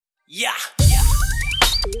Yeah.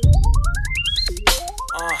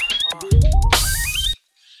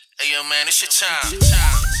 Hey yo, man, it's your time.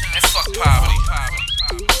 And fuck poverty.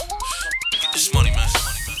 Get this money, man.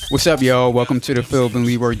 What's up, y'all? Welcome to the Phil and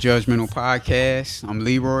Leroy Judgemental podcast. I'm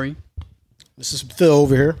Leroy. This is Phil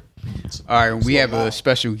over here. All right, we have a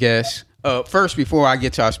special guest. First, before I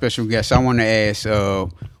get to our special guest, I want to ask,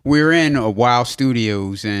 we're in Wild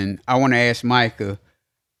Studios, and I want to ask Micah,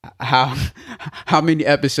 how many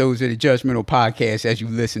episodes of the Judgemental podcast has you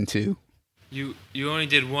listened to? You only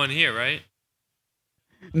did one here, right?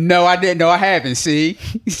 No, I didn't. No, I haven't. See?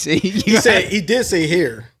 He did say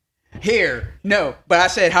here. Here. No, but I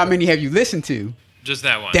said, how many have you listened to? Just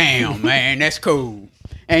that one. Damn, man, that's cool.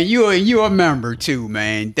 And you a member too,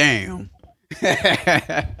 man. Damn.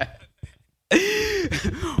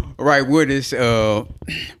 Right, with us,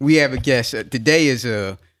 we have a guest. Today is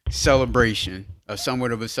a celebration,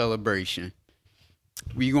 somewhat of a celebration.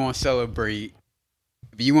 We gonna celebrate.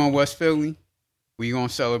 If you on West Philly, we gonna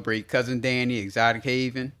celebrate Cousin Danny, Exotic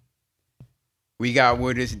Haven. We got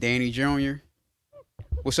with us Danny Jr.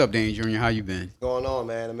 What's up, Danny Jr.? How you been? Going on,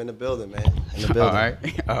 man? I'm in the building, man. In the building.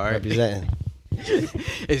 All right. Representing.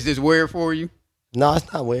 Is this weird for you? No,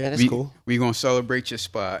 it's not weird. It's cool. We gonna celebrate your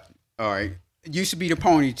spot. All right. It used to be the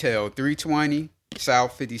Ponytail, 320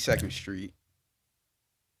 South 52nd Street.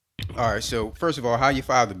 All right. So first of all, how your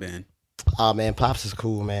father been? Oh man, Pops is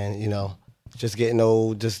cool, man. You know, just getting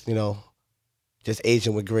old, just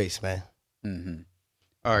aging with grace, man. Mm-hmm.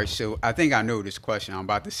 All right. So I think I know this question I'm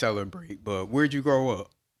about to celebrate, but where'd you grow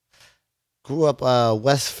up? Grew up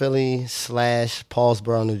West Philly /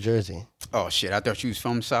 Paulsboro, New Jersey. Oh shit! I thought you was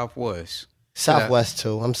from Southwest. Southwest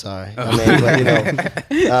too. I'm sorry. I mean,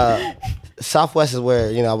 but, Southwest is where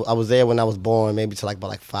I was there when I was born, maybe till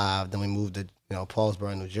about 5. Then we moved to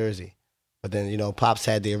Paulsboro, New Jersey. But then Pops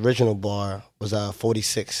had the original bar was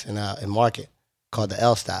 46 in Market called the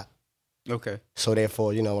L Stop. Okay. So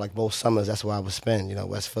therefore, both summers, that's where I would spend.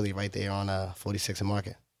 West Philly, right there on 46 in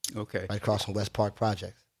Market. Okay. Right across from West Park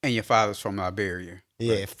Projects. And your father's from Liberia.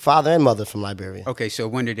 Yeah, right? Father and mother from Liberia. Okay, so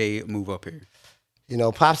when did they move up here?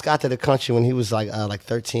 Pops got to the country when he was like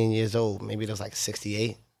 13 years old. Maybe it was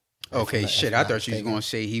 68. Okay, shit. I thought you was gonna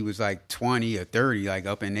say he was 20 or 30,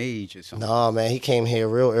 up in age or something. No, man, he came here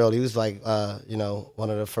real early. He was one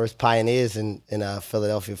of the first pioneers in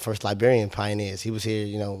Philadelphia, first Liberian pioneers. He was here,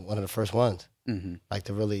 one of the first ones. Mm-hmm.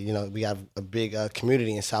 To really, we have a big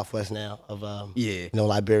community in Southwest now of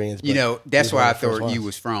Liberians. That's where I thought you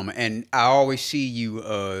was from, and I always see you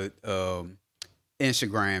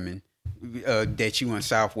Instagramming. That you in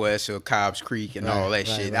Southwest or Cobb's Creek and all that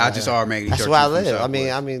shit. I just automatically. That's where I live. I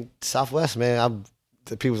mean, Southwest, man.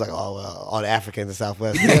 The people's like, all the Africans in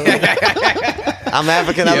Southwest. I'm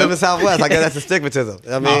African. Yep. I live in Southwest. I guess that's a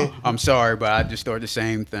stigmatism. I mean, I'm sorry, but I just thought the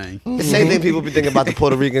same thing. The same thing people be thinking about the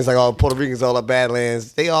Puerto Ricans. Puerto Ricans all up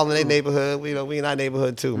Badlands. They all in their neighborhood. We in our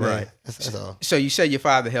neighborhood too, man. Right. That's all. So you said your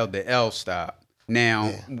father held the L Stop.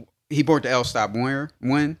 Now he bought the L Stop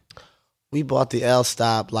when? We bought the L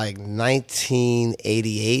Stop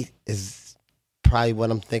 1988 is probably what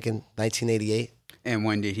I'm thinking, 1988. And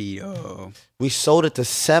when did he? We sold it to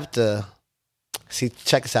SEPTA. See,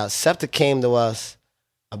 check this out. SEPTA came to us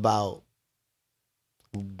about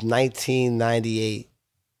 1998,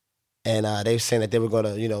 and they were saying that they were going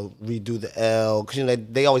to, redo the L, because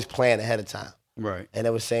they always plan ahead of time. Right. And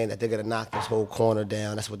they were saying that they're going to knock this whole corner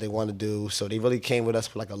down. That's what they want to do. So they really came with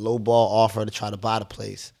us with a low ball offer to try to buy the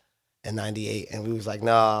place. In 98, and we was like,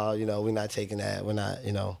 no, we're not taking that. We're not,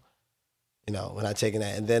 we're not taking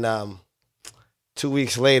that. And then 2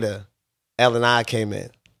 weeks later, L&I came in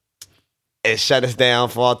and shut us down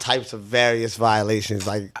for all types of various violations.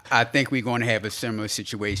 I think we're going to have a similar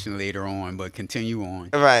situation later on, but continue on.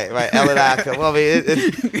 Right. L&I. Well, I mean,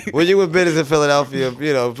 when you were business in Philadelphia,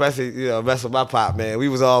 especially, mess with my pop, man, we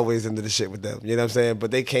was always into the shit with them. You know what I'm saying? But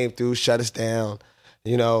they came through, shut us down,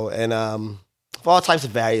 and for all types of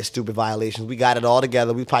various stupid violations. We got it all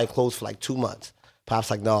together. We probably closed for 2 months. Pop's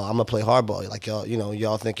like, no, I'm gonna play hardball.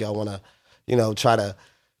 Y'all think y'all wanna, try to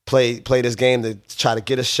play this game to try to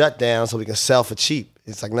get us shut down so we can sell for cheap.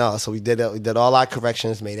 It's like, no. So we did all our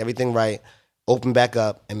corrections, made everything right, opened back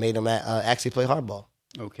up, and made them actually play hardball.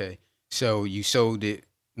 Okay. So you sold it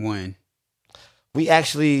when?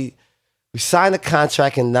 We signed a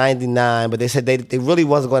contract in 99, but they said they really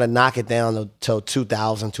wasn't going to knock it down until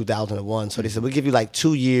 2000, 2001. So they said, we'll give you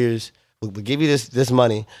 2 years. We'll give you this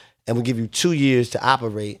money, and we'll give you 2 years to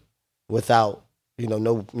operate without,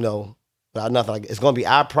 without nothing. It's going to be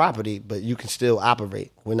our property, but you can still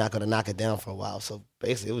operate. We're not going to knock it down for a while. So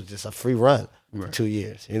basically, it was just a free run for 2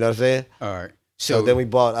 years. You know what I'm saying? All right. So then we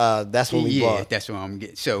bought. That's when we yeah, bought. that's what I'm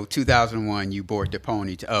getting. So 2001, you bought the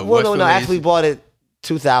ponytail. Well, no, actually bought it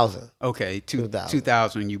 2000. Okay,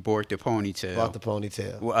 2000, you bought the ponytail. Bought the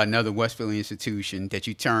ponytail. Another West Philly institution that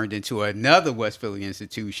you turned into another West Philly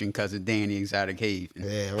institution because of Danny Exotic Haven.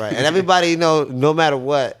 Yeah, right. And everybody, no matter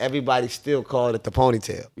what, everybody still called it the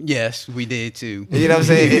ponytail. Yes, we did too. You know what I'm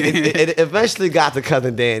saying? It eventually got to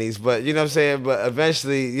Cousin Danny's, but you know what I'm saying? But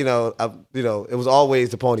eventually, it was always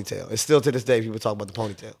the ponytail. It's still to this day people talk about the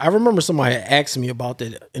ponytail. I remember somebody had asked me about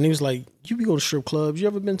that, and he was like, "You be go to strip clubs? You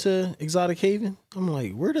ever been to Exotic Haven?" I'm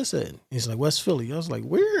like, "Where that's at?" He's like, "West Philly." I was like,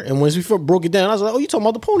 "Where?" And once we broke it down, I was like, "Oh, you talking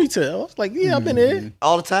about the ponytail?" I was like, "Yeah, I've been there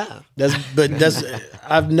all the time." That's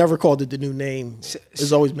I've never called it the new name.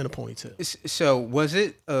 It's always been a ponytail. So was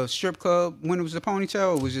it a strip club when it was a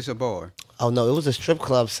ponytail, or was this a bar? Oh no, it was a strip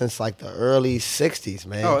club since like the early '60s,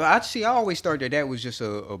 man. Oh, I always thought that was just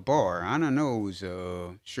a bar. I don't know it was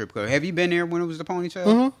a strip club. Have you been there when it was the ponytail?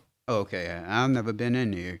 Mm-hmm. Okay, I've never been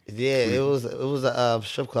in there. Yeah, it was a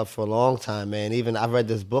strip club for a long time, man. Even I read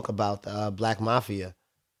this book about the Black Mafia,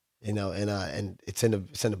 and it's in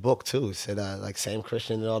the book too. It said like Sam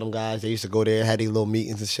Christian and all them guys, they used to go there, had these little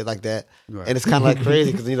meetings and shit like that. Right. And it's kind of like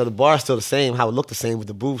crazy because the bar's still the same, how it looked the same with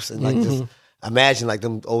the booths, and like just imagine like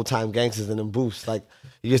them old time gangsters in them booths. Like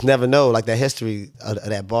you just never know. Like that history of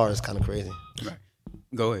that bar is kind of crazy. Right.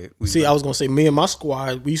 Go ahead. See, I was gonna say, me and my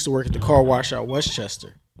squad, we used to work at the car wash out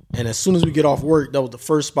Westchester. And as soon as we get off work, that was the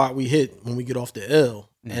first spot we hit when we get off the L.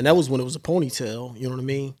 And that was when it was a ponytail, you know what I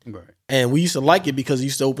mean? Right. And we used to like it because it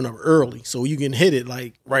used to open up early. So you can hit it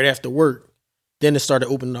like right after work. Then it started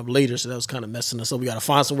opening up later, so that was kind of messing us up. We got to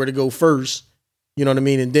find somewhere to go first, you know what I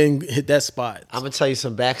mean? And then hit that spot. I'm going to tell you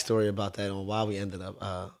some backstory about that and why we ended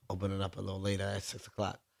up opening up a little later at 6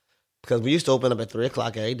 o'clock. Because we used to open up at 3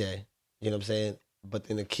 o'clock every day, you know what I'm saying? But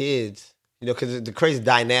then the kids... because the crazy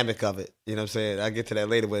dynamic of it, you know what I'm saying? I'll get to that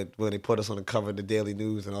later when they put us on the cover of the Daily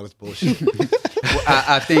News and all this bullshit. Well,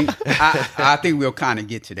 I think we'll kind of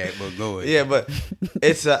get to that, but go ahead. Yeah, but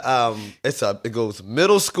it goes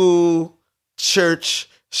middle school, church,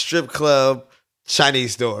 strip club,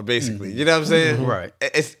 Chinese store, basically. You know what I'm saying? Right.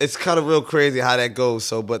 It's kind of real crazy how that goes.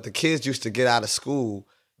 So, but the kids used to get out of school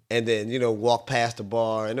and then, walk past the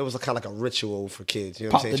bar. And it was kind of like a ritual for kids. You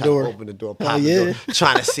know what I'm saying? Trying to open the door, pop the door,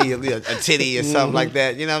 trying to see a titty or something like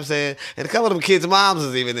that. You know what I'm saying? And a couple of them kids' moms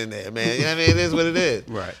is even in there, man. You know what I mean? It is what it is.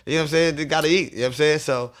 Right. You know what I'm saying? They got to eat. You know what I'm saying?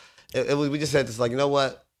 So we just had this like, you know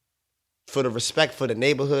what? For the respect for the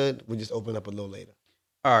neighborhood, we just open up a little later.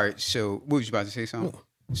 All right. So what was you about to say something?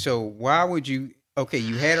 So why would you,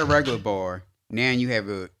 you had a regular bar. Now you have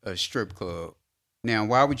a strip club. Now,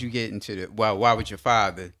 why would you get into why would your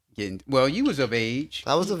father you was of age.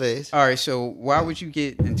 I was of age. All right, so why would you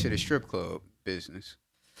get into the strip club business?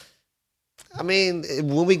 I mean,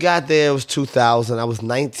 when we got there, it was 2000. I was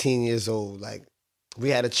 19 years old. Like, we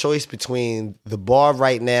had a choice between the bar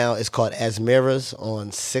right now. It's called Asmira's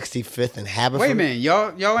on 65th and Haverford. Wait a minute,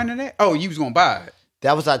 y'all into that? Oh, you was gonna buy it.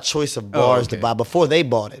 That was our choice of bars to buy before they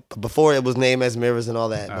bought it. But before it was named Asmira's and all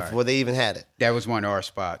that. Before they even had it. That was one of our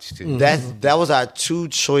spots too. That was our two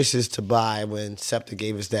choices to buy when SEPTA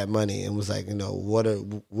gave us that money and was like, where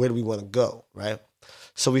do we want to go, right?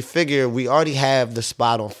 So we figured we already have the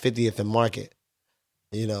spot on 50th and Market.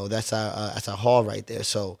 That's our hall right there.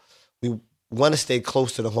 So we want to stay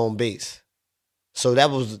close to the home base. So that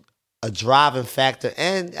was a driving factor.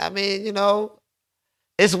 And I mean,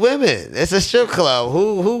 it's women. It's a strip club.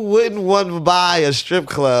 Who wouldn't want to buy a strip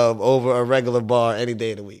club over a regular bar any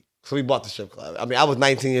day of the week? So we bought the strip club. I mean, I was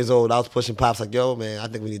 19 years old. I was pushing Pops like, yo, man, I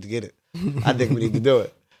think we need to get it. I think we need to do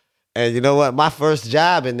it. And you know what? My first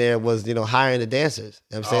job in there was, hiring the dancers.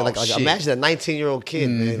 You know what I'm saying? Like imagine a 19-year-old kid,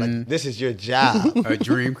 man. Like, this is your job. A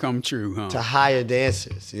dream come true, huh? To hire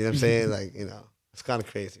dancers. You know what I'm saying? Like, it's kind of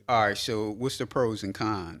crazy. All right, so what's the pros and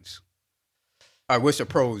cons? All right, what's the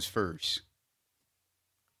pros first?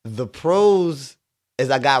 The pros is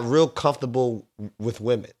I got real comfortable with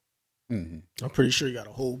women. Mm-hmm. I'm pretty sure you got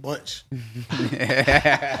a whole bunch.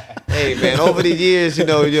 Hey, man, over the years, we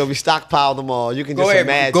stockpiled them all. You can just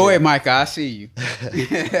imagine. Go ahead, Mike. I see you.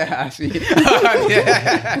 I see you.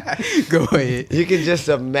 Go ahead. You can just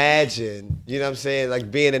imagine, you know what I'm saying, like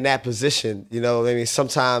being in that position. I mean,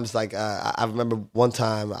 sometimes, like, I remember one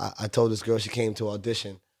time I told this girl, she came to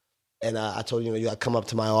audition. And I told her, you gotta come up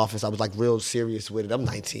to my office. I was like real serious with it. I'm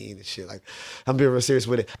 19 and shit. Like, I'm being real serious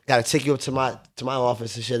with it. Gotta take you up to my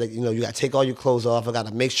office and shit. Like, you gotta take all your clothes off. I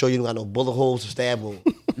gotta make sure you don't got no bullet holes or stab wounds.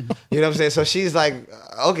 You know what I'm saying? So she's like,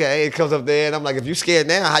 okay. It comes up there, and I'm like, if you scared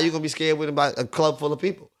now, how you gonna be scared with about a club full of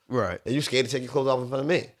people? Right. And you scared to take your clothes off in front of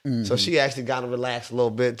me. Mm-hmm. So she actually got to relax a little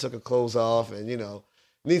bit, took her clothes off, and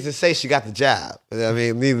needless to say, she got the job. I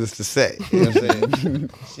mean, needless to say. You know what I'm saying?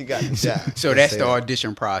 She got the job. So that's the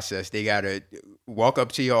audition process. They got to walk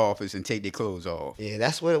up to your office and take their clothes off. Yeah,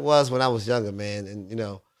 that's what it was when I was younger, man.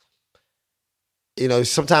 And,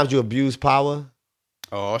 sometimes you abuse power.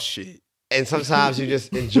 Oh, shit. And sometimes you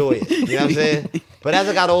just enjoy it. You know what I'm saying? But as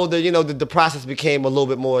I got older, the process became a little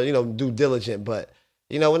bit more, due diligent. But,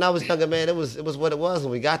 when I was younger, man, it was what it was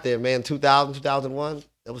when we got there, man. 2000, 2001,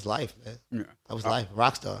 it was life, man. Yeah. That was life.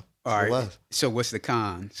 Rockstar. All right. It was. So what's the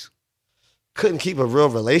cons? Couldn't keep a real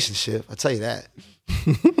relationship. I tell you that.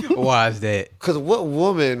 Why is that? Because what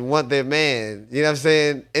woman want their man, you know what I'm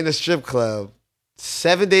saying, in a strip club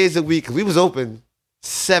 7 days a week? 'Cause we was open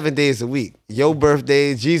 7 days a week. Your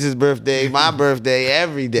birthday, Jesus' birthday, my birthday,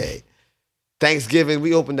 every day. Thanksgiving,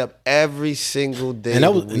 we opened up every single day. And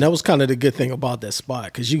that was kind of the good thing about that spot,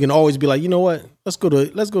 because you can always be like, you know what, let's go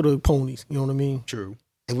to Ponies. You know what I mean? True.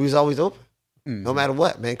 And we was always open. No matter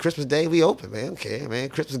what, man. Christmas Day, we open, man. Okay, man.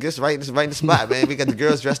 Christmas gifts right in the spot, man. We got the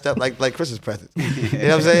girls dressed up like Christmas presents. You know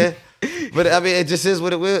what I'm saying? But I mean, it just is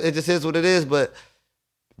what it will. It just is what it is. But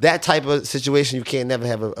that type of situation, you can't never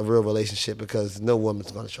have a real relationship, because no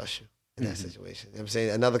woman's gonna trust you in that situation. You know what I'm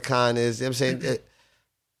saying? Another con is, you know what I'm saying?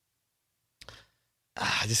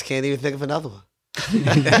 I just can't even think of another one.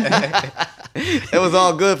 It was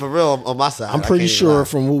all good for real on my side. I'm pretty sure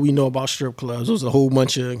from what we know about strip clubs, there was a whole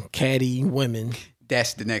bunch of catty women.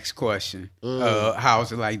 That's the next question.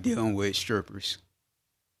 How's it like dealing with strippers?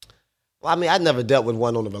 Well, I mean, I never dealt with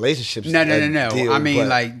one on the relationships. No. Deal, I mean,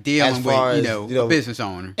 like dealing with, as, a business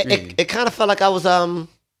owner. It kind of felt like I was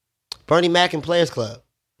Bernie Mac in Players Club.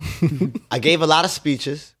 I gave a lot of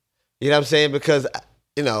speeches, you know what I'm saying? Because,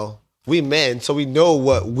 we men, so we know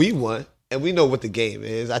what we want and we know what the game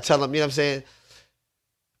is. I tell them, you know what I'm saying?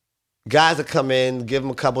 Guys that come in, give them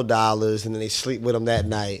a couple dollars, and then they sleep with them that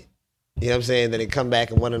night. You know what I'm saying? Then they come back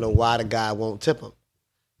and want to know why the guy won't tip them.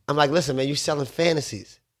 I'm like, listen, man, you're selling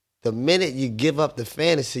fantasies. The minute you give up the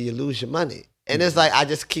fantasy, you lose your money. And it's like, I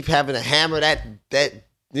just keep having to hammer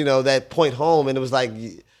that point home. And it was like,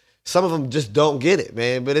 some of them just don't get it,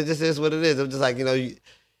 man. But it just is what it is. I'm just like,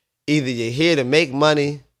 either you're here to make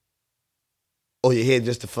money, or you're here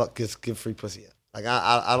just to give free pussy up. Like,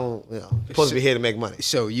 I don't, supposed to be here to make money.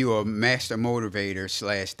 So you a master motivator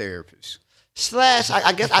 / therapist.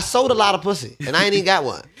 I guess I sold a lot of pussy, and I ain't even got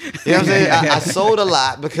one. You know what I'm saying? I sold a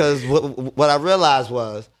lot, because what I realized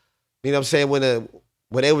was, you know what I'm saying,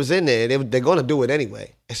 when they was in there, they're going to do it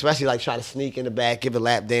anyway. Especially like try to sneak in the back, giving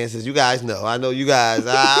lap dances. You guys know. I know you guys.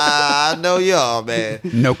 I know y'all, man.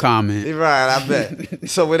 No comment. Right, I bet.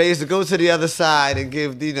 So when they used to go to the other side and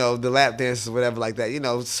give, the lap dances or whatever like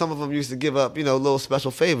that, some of them used to give up, little special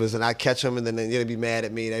favors, and I catch them, and then they'd be mad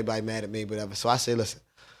at me, and everybody mad at me, whatever. So I say, listen,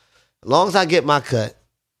 as long as I get my cut,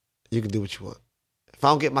 you can do what you want. If I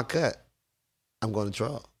don't get my cut, I'm going to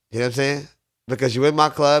draw. You know what I'm saying? Because you're in my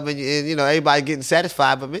club, and everybody getting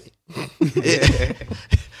satisfied but me.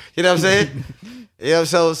 You know what I'm saying?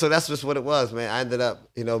 So that's just what it was, man. I ended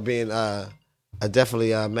up, being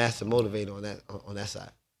definitely a master motivator on that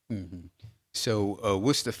side. Mm-hmm. So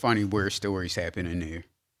what's the funny, weird stories happening there?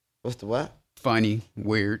 What's the what? Funny,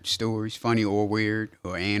 weird stories. Funny or weird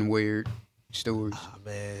and weird stories. Oh,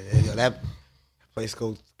 man. That place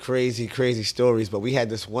goes crazy, crazy stories. But we had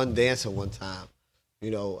this one dancer one time,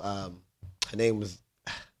 her name was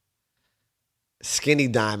Skinny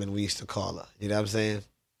Diamond, we used to call her. You know what I'm saying?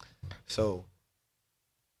 So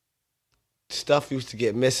stuff used to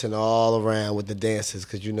get missing all around with the dancers,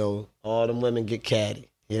 because, all them women get catty.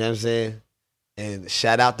 You know what I'm saying? And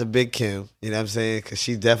shout out to Big Kim, you know what I'm saying? Because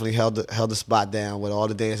she definitely held the spot down with all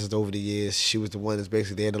the dancers over the years. She was the one that's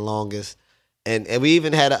basically there the longest. And we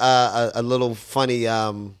even had a little funny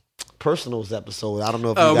personals episode. I don't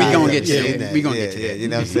know if you guys gonna get to seen that. that. We gonna get to that. You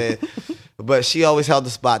know what I'm saying? But she always held the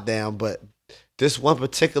spot down. But this one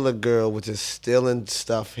particular girl was just stealing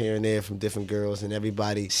stuff here and there from different girls, and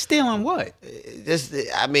everybody. Stealing what?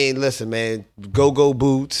 Listen, man, go-go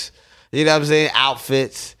boots, you know what I'm saying?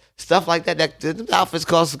 Outfits, stuff like that. Them outfits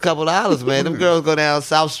cost a couple dollars, man. Them girls go down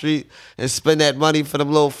South Street and spend that money for them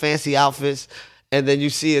little fancy outfits, and then you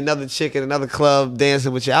see another chick in another club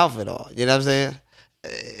dancing with your outfit on. You know what I'm saying?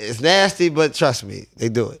 It's nasty, but trust me, they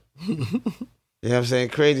do it. You know what I'm saying?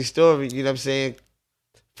 Crazy story, you know what I'm saying?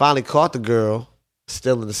 Finally caught the girl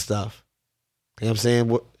stealing the stuff. You know what I'm saying?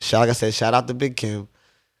 Like I said, shout out to Big Kim.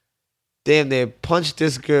 Damn near punched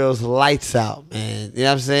this girl's lights out, man. You know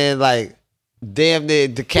what I'm saying? Like, damn near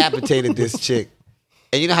decapitated this chick.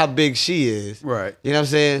 And you know how big she is. Right. You know what I'm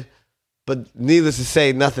saying? But needless to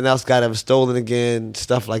say, nothing else got ever stolen again,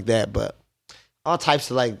 stuff like that. But all types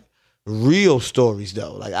of, like, real stories,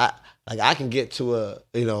 though. Like, Like I can get to a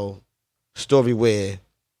story where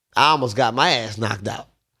I almost got my ass knocked out.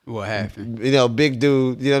 What happened? Big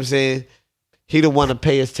dude. You know what I'm saying? He didn't want to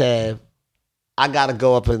pay his tab. I gotta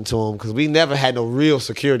go up into him because we never had no real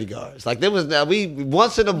security guards. Like there was we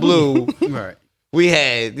once in a blue, Right. we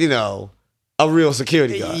had a real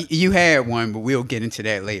security guard. You had one, but we'll get into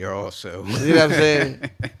that later also. You know what I'm saying?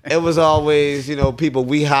 It was always people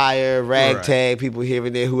we hire, ragtag people here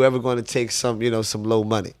and there, whoever going to take some some low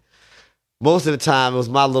money. Most of the time, it was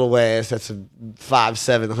my little ass that's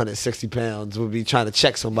 5'7", 160 pounds would be trying to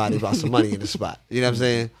check somebody about some money in the spot. You know what I'm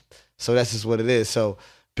saying? So that's just what it is. So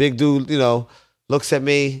big dude, looks at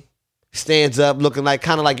me, stands up, looking like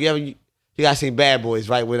kind of like you guys seen Bad Boys,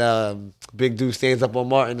 right? When big dude stands up on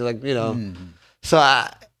Martin, So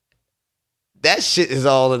that shit is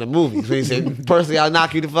all in the movies. When he said, personally, I'll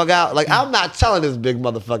knock you the fuck out. Like, I'm not telling this big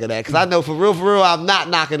motherfucker that because I know for real, I'm not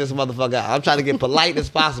knocking this motherfucker out. I'm trying to get polite as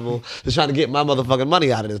possible to trying to get my motherfucking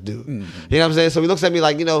money out of this dude. You know what I'm saying? So he looks at me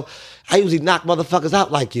like, I usually knock motherfuckers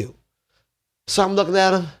out like you. So I'm looking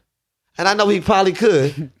at him, and I know he probably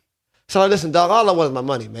could. So I listen, dog, all I want is my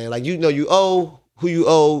money, man. Like, you owe who you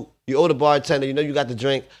owe. You owe the bartender. You got the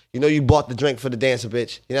drink. You bought the drink for the dancer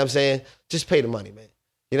bitch. You know what I'm saying? Just pay the money, man.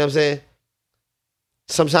 You know what I'm saying?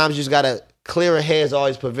 Sometimes you just got to clearer heads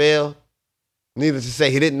always prevail. Needless to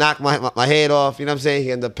say, he didn't knock my head off. You know what I'm saying?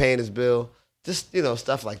 He ended up paying his bill. Just,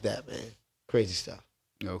 stuff like that, man. Crazy stuff.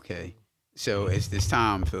 Okay. So it's this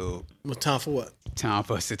time, Phil. What time for what? Time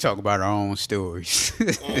for us to talk about our own stories.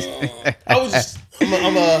 I'm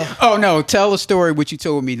Oh, no. Tell a story what you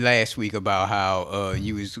told me last week about how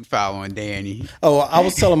you was following Danny. Oh, I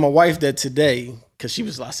was telling my wife that today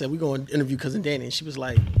because I said, we're going to interview Cousin Danny. And she was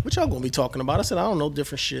like, what y'all going to be talking about? I said, I don't know,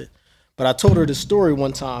 different shit. But I told her the story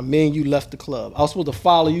one time. Me and you left the club. I was supposed to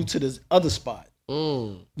follow you to this other spot.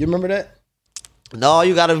 You remember that? No,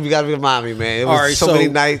 you gotta remind me, man. It was so many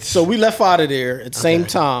nights. So we left out of there at the same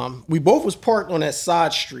time. We both was parked on that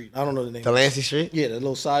side street. I don't know the name. Delancey Street? Yeah, the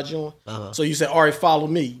little side joint. So you said, all right, follow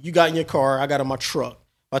me. You got in your car. I got in my truck.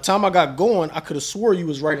 By the time I got going, I could have swore you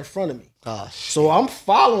was right in front of me. Oh, shit. So I'm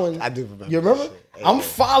following. I do remember. You remember? I'm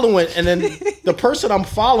following, and then the person I'm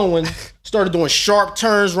following started doing sharp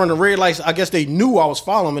turns, running red lights. I guess they knew I was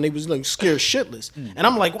following, and they was like scared shitless. And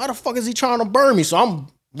I'm like, why the fuck is he trying to burn me? So I'm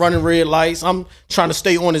running red lights. I'm trying to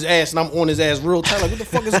stay on his ass, and I'm on his ass real tight. Like, what the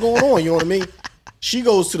fuck is going on? You know what I mean? She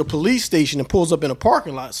goes to the police station and pulls up in a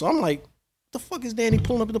parking lot. So I'm like, what the fuck is Danny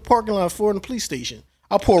pulling up in the parking lot for in the police station?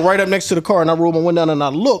 I pull right up next to the car, and I roll my window down, and I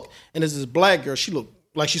look, and there's this black girl. She looked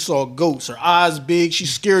like she saw ghosts. Her eyes big.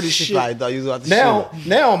 She's scared as shit. Probably thought you was about to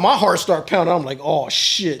Now my heart start pounding. I'm like, oh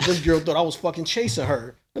shit, this girl thought I was fucking chasing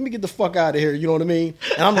her. Let me get the fuck out of here. You know what I mean?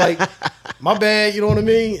 And I'm like, my bad. You know what I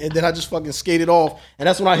mean? And then I just fucking skated off. And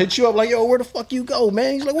that's when I hit you up like, yo, where the fuck you go,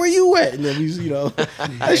 man? He's like, where you at? And then we,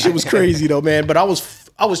 that shit was crazy though, man. But I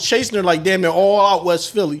was chasing her like damn near all out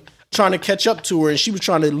West Philly, trying to catch up to her, and she was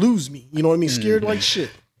trying to lose me. You know what I mean? Scared like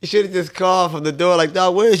shit. You should have just called from the door like,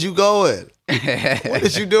 dog, where's you going? What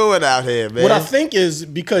is you doing out here, man? What I think is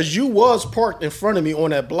because you was parked in front of me on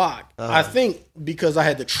that block. I think because I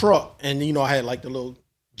had the truck and I had like the little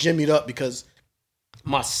jimmied up because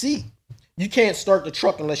my seat. You can't start the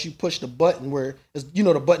truck unless you push the button where it's,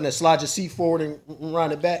 the button that slides your seat forward and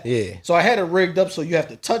round it back. Yeah. So I had it rigged up so you have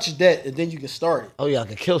to touch that and then you can start it. Oh yeah,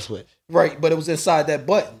 like a kill switch. Right, but it was inside that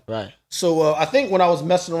button. Right. So I think when I was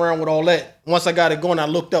messing around with all that, once I got it going, I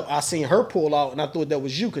looked up, I seen her pull out, and I thought that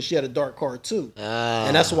was you because she had a dark car too.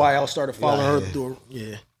 And that's why I started following her through.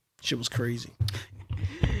 Yeah, shit was crazy.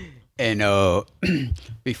 And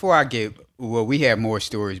before I get, we have more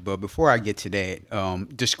stories, but before I get to that,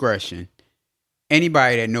 discretion.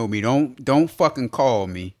 Anybody that know me, don't fucking call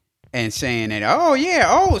me and saying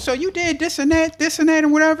that, so you did this and that,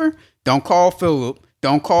 and whatever. Don't call Philip.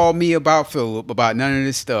 Don't call me about Philip, about none of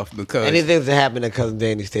this stuff, because anything that happened to Cousin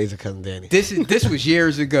Danny stays at Cousin Danny. This was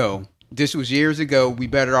years ago. We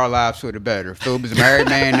better our lives for the better. Philip is a married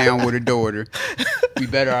man now with a daughter. We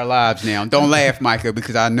better our lives now. Don't laugh, Micah,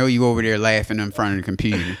 because I know you over there laughing in front of the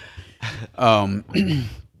computer.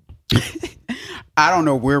 I don't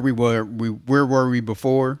know where we were. Where were we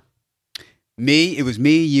before? It was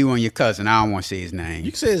me, you, and your cousin. I don't want to say his name.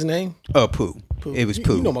 You can say his name. Pooh. It was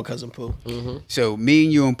Pooh. You know my cousin Pooh. Mm-hmm. So me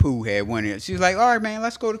and you and Pooh had one of it. She was like, all right, man,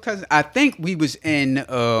 let's go to cousin. I think we was in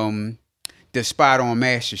the spot on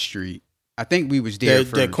Master Street. I think we was there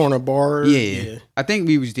first. That corner bar? Yeah. I think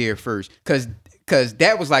we was there first. Because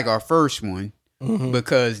that was like our first one. Mm-hmm.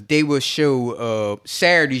 Because they would show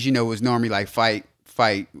Saturdays, was normally like fight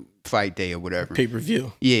day or whatever.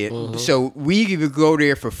 Pay-per-view. Yeah. Mm-hmm. So we either go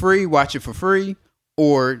there for free, watch it for free,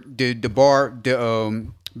 or the bar,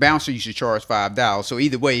 bouncer used to charge $5. So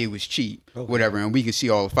either way, it was cheap, whatever, and we could see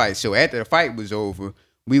all the fights. So after the fight was over,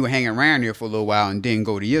 we would hang around there for a little while and then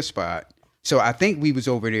go to your spot. So I think we was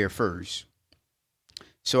over there first.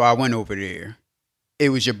 So I went over there. It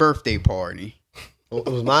was your birthday party. It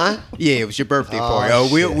was mine? Yeah, it was your birthday party. Oh,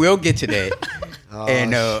 we'll get to that.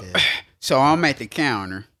 And shit. so I'm at the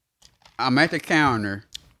counter. I'm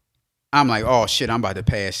like, oh shit, I'm about to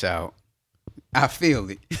pass out. I feel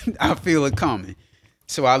it. I feel it coming.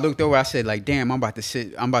 So I looked over. I said, like, damn, I'm about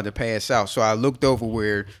to pass out. So I looked over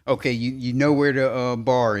where, okay, you know where the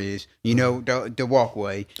bar is, you know the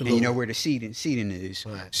walkway, and you know where the seating is.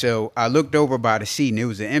 Right. So I looked over by the seat, and it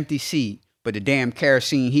was an empty seat, but the damn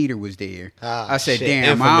kerosene heater was there. I said, shit, damn,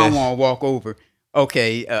 infamous. I don't want to walk over.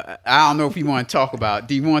 Okay, I don't know if you want to talk about.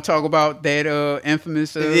 Do you want to talk about that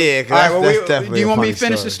infamous? Yeah, because that's definitely. Do you want me to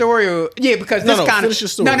finish the story? Or, yeah, because this kind of finish your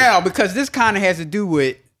story. No, because this kind of has to do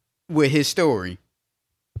with his story.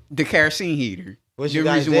 The kerosene heater. Was you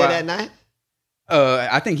guys there that night?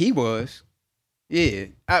 I think he was. Yeah,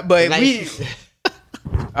 but we.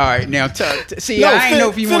 All right, now see, I ain't know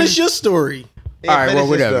if you want finish your story. Yeah, all right, well,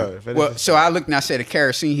 whatever. Well, so I looked and I said a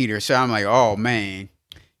kerosene heater. So I'm like, oh man,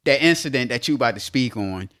 that incident that you about to speak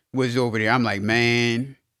on was over there. I'm like,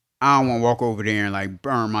 man, I don't want to walk over there and like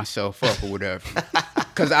burn myself up or whatever,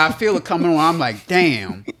 because I feel it coming on. I'm like,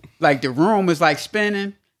 damn, like the room is like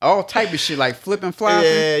spinning. All type of shit, like flipping, flopping.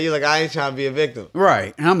 Yeah, you're like, I ain't trying to be a victim.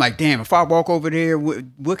 Right. And I'm like, damn, if I walk over there,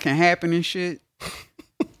 what can happen and shit?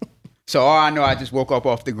 So all I know, I just woke up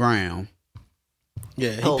off the ground.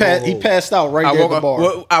 Yeah, he passed out right there at the bar.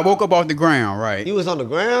 Well, I woke up off the ground, right? You was on the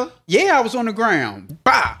ground? Yeah, I was on the ground.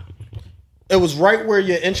 Bah! It was right where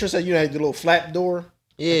your entrance at. You had the little flap door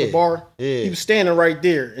at the bar. Yeah. He was standing right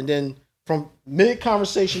there. And then from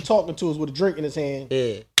mid-conversation talking to us with a drink in his hand.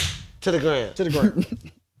 Yeah. To the ground.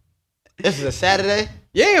 This is a Saturday?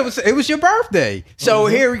 Yeah, it was your birthday. So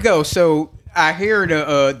here we go. So I hear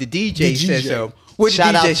the DJ says so.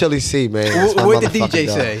 Shout out Chili C, man. What did the DJ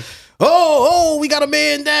say? Oh, we got a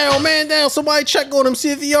man down. Somebody check on him,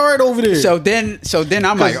 see if he all right over there. So then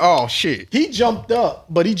I'm like, oh shit. He jumped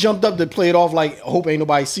up to play it off like, I hope ain't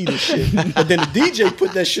nobody see this shit. But then the DJ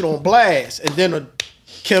put that shit on blast, and then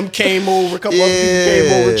Kim came over, a couple other people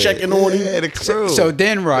came over checking on him. Yeah, the crew. So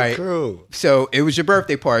then, right. The crew. So it was your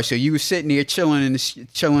birthday party. So you were sitting there chilling in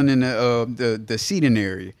the seating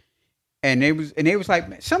area, and they was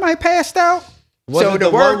like, somebody passed out. So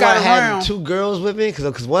the word got around. I had two girls with me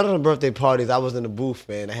because one of the birthday parties I was in the booth,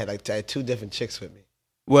 man. I had two different chicks with me.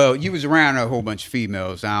 Well, you was around a whole bunch of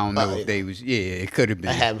females. I don't know if they was. Yeah, it could have been.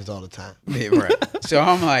 That happens all the time. Yeah, right. So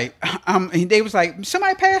I'm like, they was like,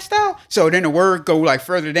 somebody passed out. So then the word go like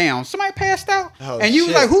further down. Somebody passed out, and you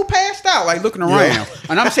was like, who passed out? Like looking around, yeah.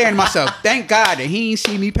 And I'm saying to myself, thank God that he ain't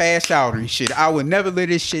see me pass out and shit. I would never let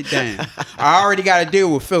this shit down. I already got to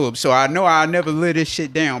deal with Philip, so I know I'll never let this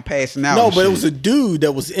shit down passing out. No, but shit. It was a dude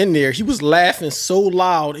that was in there. He was laughing so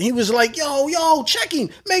loud, and he was like, yo, check him,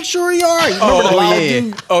 make sure he all right.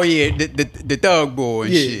 Oh yeah, the thug boy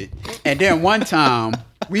and shit. And then one time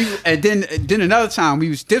then another time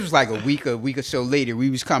this was like a week or so later, we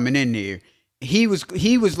was coming in there. He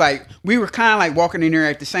was like, we were kind of like walking in there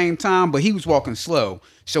at the same time, but he was walking slow.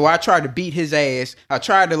 So I tried to beat his ass. I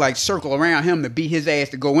tried to like circle around him to beat his ass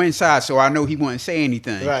to go inside, so I know he wouldn't say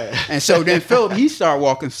anything. Right. And so then Philip, he started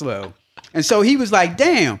walking slow. And so he was like,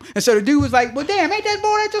 damn. And so the dude was like, well, damn, ain't that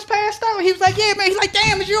boy that just passed out? He was like, yeah, man. He's like,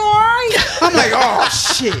 damn, is you all right? I'm like, oh,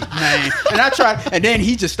 shit, man. And I tried, and then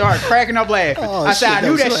he just started cracking up laughing. I said, I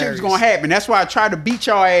knew that shit was going to happen. That's why I tried to beat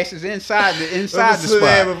y'all asses inside the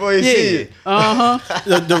spot. Before you see it.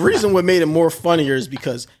 Uh-huh. The reason what made it more funnier is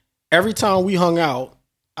because every time we hung out,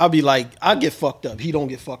 I'll be like, I get fucked up. He don't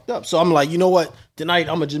get fucked up. So I'm like, you know what? Tonight,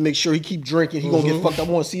 I'm going to just make sure he keep drinking. He going to get fucked up.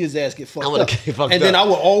 I want to see his ass get fucked up. Then I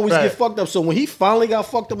would always get fucked up. So when he finally got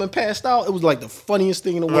fucked up and passed out, it was like the funniest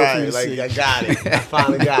thing in the world for me to see. I got it. I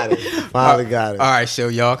finally got it. All right, so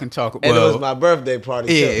y'all can talk about it. And it was my birthday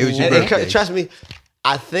party. Yeah, it was your birthday. Trust me,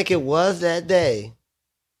 I think it was that day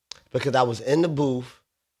because I was in the booth.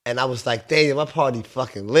 And I was like, damn, my party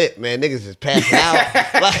fucking lit, man. Niggas is passing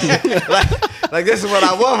out. like this is what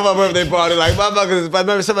I want for my birthday party. Like, motherfuckers, I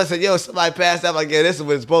remember somebody said, yo, somebody passed out. I'm like, yeah, this is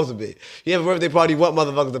what it's supposed to be. You have a birthday party, you want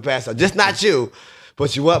motherfuckers to pass out. Just not you,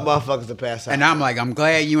 but you want motherfuckers to pass out. And I'm like, I'm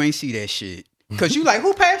glad you ain't see that shit. Because you like,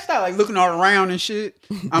 who passed out? Like, looking all around and shit.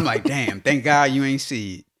 I'm like, damn, thank God you ain't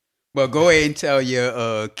see it. But go ahead and tell your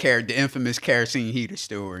the infamous kerosene heater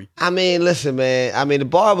story. I mean, listen, man. I mean, the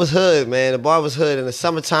bar was hood, man. The bar was hood. In the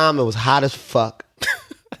summertime, it was hot as fuck.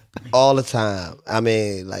 All the time. I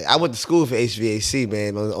mean, like, I went to school for HVAC,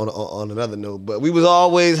 man, on another note. But we was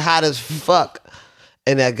always hot as fuck.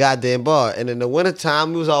 in that goddamn bar. And in the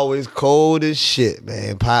wintertime, it was always cold as shit,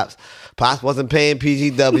 man. Pops wasn't paying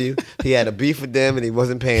PGW. He had a beef with them, and he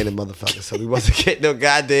wasn't paying the motherfucker. So we wasn't getting no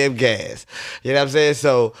goddamn gas. You know what I'm saying?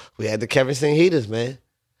 So we had the kerosene heaters, man.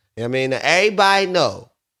 You know what I mean? Now, everybody know.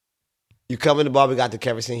 You come in the bar, we got the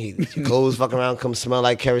kerosene heaters. Your clothes fuck around, come smell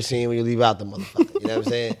like kerosene when you leave out the motherfucker. You know what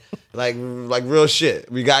I'm saying? Like real shit.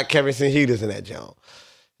 We got kerosene heaters in that joint.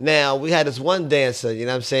 Now, we had this one dancer, you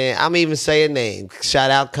know what I'm saying? I'm even saying a name. Shout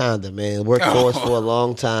out Conda, man. Worked for us for a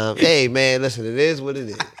long time. Hey, man, listen, it is what it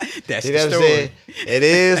is. That's you know the what story. I'm saying? It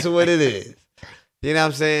is what it is. You know what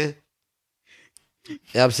I'm saying? You know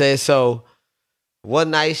what I'm saying? So, one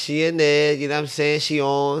night she in there, you know what I'm saying? She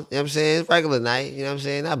on, you know what I'm saying? Regular night, you know what I'm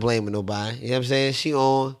saying? Not blaming nobody, you know what I'm saying? She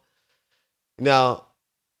on. Now,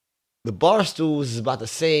 the bar stools is about the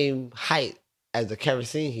same height as the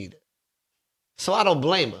kerosene heater. So I don't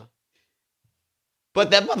blame her.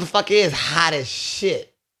 But that motherfucker is hot as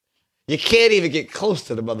shit. You can't even get close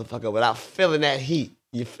to the motherfucker without feeling that heat.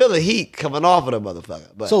 You feel the heat coming off of the motherfucker.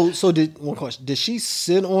 But So one question. Did she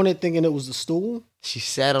sit on it thinking it was the stool? she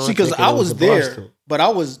sat on it. See, because thinking I it was a bar there, stool. but I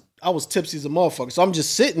was tipsy as a motherfucker. So I'm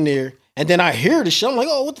just sitting there, and then I hear the shit. I'm like,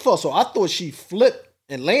 oh, what the fuck? So I thought she flipped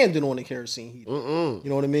and landed on the kerosene heater. You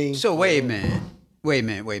know what I mean? So wait a minute.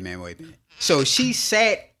 So she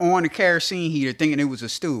sat on the kerosene heater thinking it was a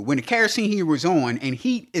stool. When the kerosene heater was on and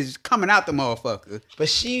heat is coming out the motherfucker. But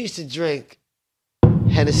she used to drink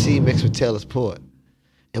Hennessy mixed with Taylor's Port.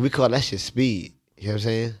 And we call that shit speed. You know what I'm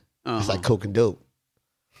saying? It's like coke and dope.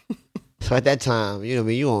 So at that time, you know what I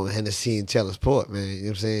mean? You on Hennessy and Taylor's Port, man. You know what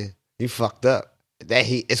I'm saying? You fucked up. That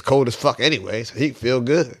heat, it's cold as fuck anyway, so heat feel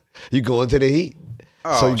good. You go into the heat.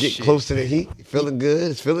 So you get close to the heat, you feeling good.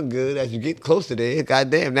 It's feeling good. As you get close to there,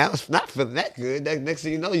 goddamn, now it's not feeling that good. Next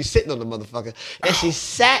thing you know, you're sitting on the motherfucker. And she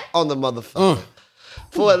sat on the motherfucker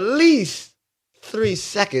for at least 3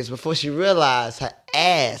 seconds before she realized her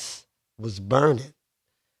ass was burning.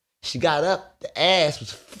 She got up, the ass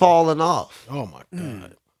was falling off. Oh my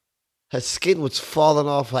God. Her skin was falling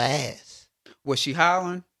off her ass. Was she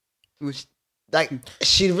hollering? Was Like,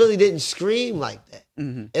 she really didn't scream like that.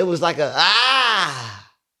 It was like a,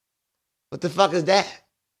 what the fuck is that?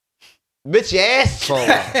 Bitch, your ass falling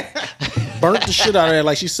off. Burnt the shit out of her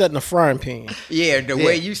like she sat in a frying pan. Yeah, the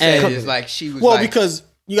way you said And- it is like she was Well, like, because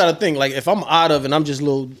you got to think, like, if I'm out of and I'm just a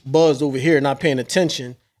little buzzed over here, not paying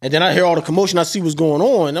attention, and then I hear all the commotion, I see what's going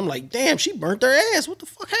on, I'm like, damn, she burnt her ass. What the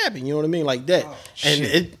fuck happened? You know what I mean? Like that. And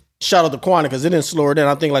it shout out to Quana because it didn't slow her down.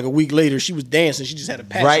 I think like a week later, she was dancing. She just had a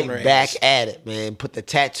patch on her Right back ass. at it, man. Put the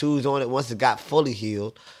tattoos on it once it got fully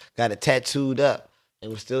healed. Got it tattooed up.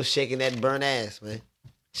 And was still shaking that burnt ass, man.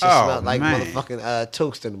 She smelled like man. motherfucking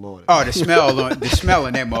toast in the morning. the smell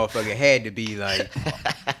in that motherfucker had to be like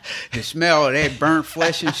the smell of that burnt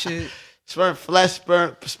flesh and shit. Burnt flesh,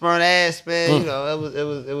 burnt ass, man. You know,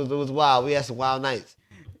 it was wild. We had some wild nights.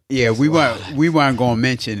 Yeah, we weren't gonna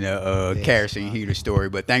mention the kerosene heater story,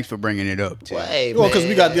 but thanks for bringing it up too. Well, hey, Well, because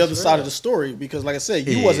we got the man, other that's side real. of the story. Because like I said,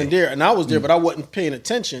 you Yeah. wasn't there and I was there, but I wasn't paying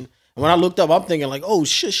attention. And when I looked up, I'm thinking like, oh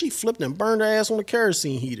shit, she flipped and burned her ass on the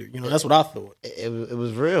kerosene heater. You know, that's what I thought. It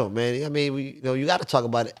was real, man. I mean, you got to talk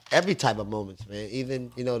about it, every type of moments, man.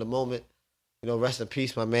 Even, the moment, rest in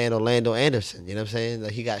peace, my man Orlando Anderson. You know what I'm saying?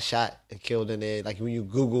 Like he got shot and killed in there. Like when you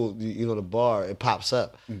Google, the bar, it pops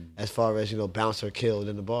up as far as bouncer killed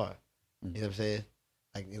in the bar. You know what I'm saying?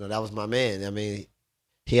 Like that was my man. I mean,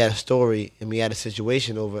 he had a story and we had a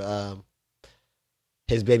situation over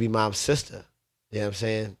his baby mom's sister. You know what I'm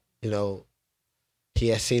saying? He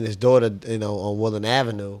had seen his daughter, on Woodland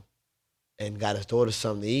Avenue and got his daughter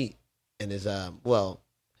something to eat. And his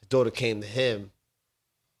daughter came to him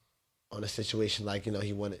on a situation like,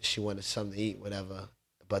 she wanted something to eat, whatever.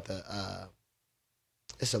 But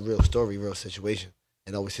it's a real story, real situation.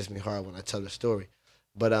 It always hits me hard when I tell the story.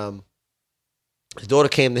 But his daughter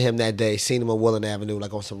came to him that day, seen him on Woodland Avenue,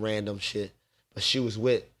 like on some random shit. But she was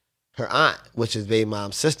with her aunt, which is baby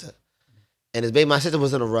mom's sister. And his baby mom's sister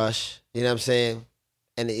was in a rush, you know what I'm saying?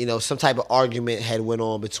 And, some type of argument had went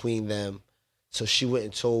on between them. So she went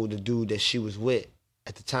and told the dude that she was with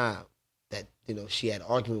at the time that, she had an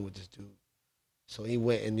argument with this dude. So he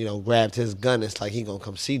went and, grabbed his gun. It's like he gonna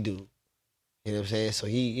come see dude. You know what I'm saying? So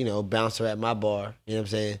he, bounced her at my bar. You know what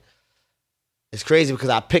I'm saying? It's crazy because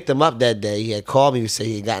I picked him up that day. He had called me to say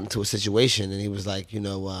he had gotten into a situation and he was like,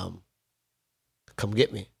 come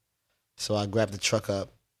get me. So I grabbed the truck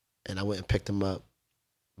up and I went and picked him up.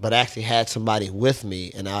 But I actually had somebody with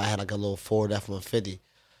me and I had like a little Ford F-150.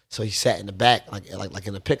 So he sat in the back, like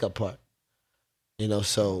in the pickup part.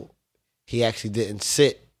 So he actually didn't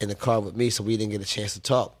sit in the car with me, so we didn't get a chance to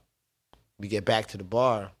talk. We get back to the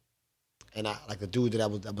bar, And I like the dude that I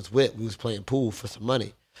was with, we was playing pool for some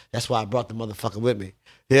money. That's why I brought the motherfucker with me.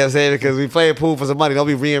 You know what I'm saying? Because we playing pool for some money. Don't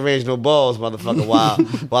be rearranging no balls, motherfucker,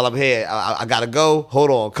 while I'm here. I gotta go. Hold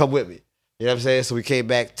on, come with me. You know what I'm saying? So we came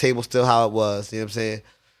back, table still how it was. You know what I'm saying?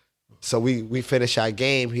 So we finished our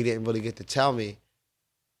game. He didn't really get to tell me.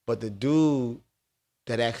 But the dude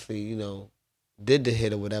that actually, you know, did the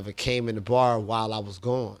hit or whatever came in the bar while I was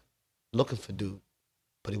gone looking for dude.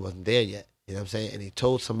 But he wasn't there yet. You know what I'm saying? And he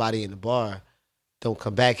told somebody in the bar, don't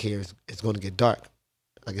come back here. It's going to get dark.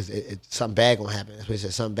 Like, it's something bad going to happen. That's what he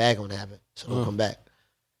said, something bad going to happen. So don't come back.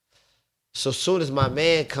 So as soon as my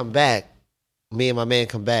man come back, me and my man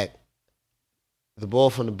come back, the boy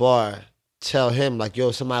from the bar tell him, like,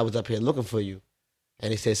 yo, somebody was up here looking for you.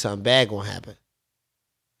 And he said something bad going to happen.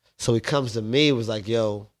 So he comes to me, was like,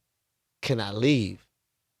 yo, can I leave?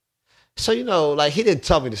 So, you know, like, he didn't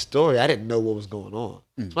tell me the story. I didn't know what was going on.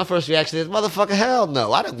 So my first reaction is, motherfucker, hell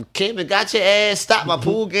no. I done came and got your ass, stopped my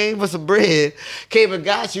pool game for some bread, came and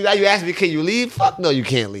got you. Now you ask me, can you leave? Fuck no, you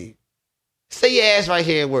can't leave. Stay your ass right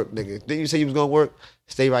here and work, nigga. Didn't you say you was going to work?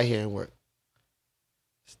 Stay right here and work.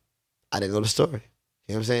 I didn't know the story.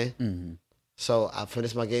 You know what I'm saying? Mm-hmm. So I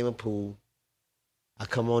finished my game of pool. I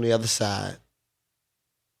come on the other side.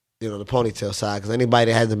 You know, the ponytail side, because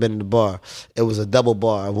anybody that hasn't been in the bar, it was a double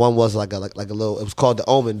bar. One was like a little, it was called the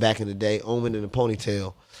Omen back in the day, Omen and the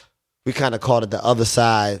ponytail. We kind of called it the other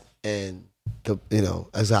side and the, you know,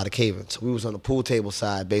 exotic haven. So we was on the pool table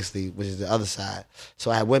side, basically, which is the other side.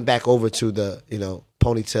 So I went back over to the, you know,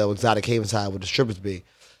 ponytail, exotic haven side where the strippers be,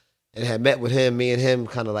 and had met with him. Me and him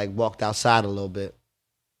kind of like walked outside a little bit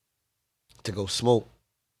to go smoke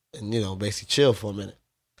and, you know, basically chill for a minute.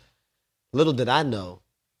 Little did I know,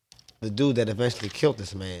 the dude that eventually killed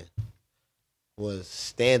this man was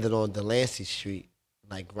standing on Delancey Street,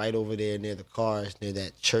 like right over there near the cars, near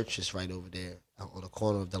that church is right over there on the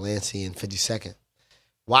corner of Delancey and 52nd,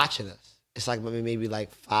 watching us. It's like maybe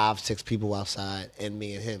like 5, 6 people outside and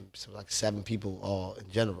me and him. So like 7 people all in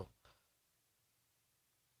general.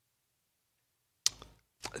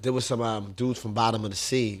 There was some dudes from Bottom of the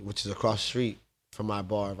Sea, which is across the street from our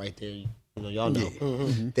bar right there. You know, y'all know. Yeah.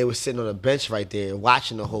 Mm-hmm. They were sitting on a bench right there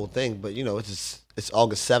watching the whole thing. But, you know, it's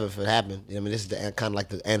August 7th it happened. I mean, this is the kind of like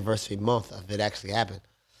the anniversary month of it actually happened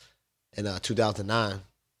in 2009.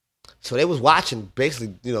 So they was watching,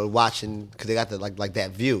 basically, you know, watching because they got the like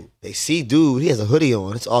that view. They see dude, he has a hoodie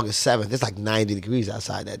on. It's August 7th. It's like 90 degrees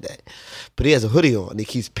outside that day. But he has a hoodie on. And he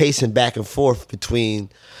keeps pacing back and forth between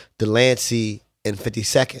Delancey and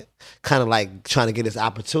 52nd, kind of like trying to get his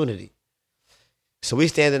opportunity. So we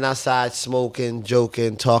standing outside smoking,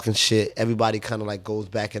 joking, talking shit. Everybody kind of like goes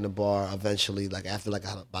back in the bar eventually, like after like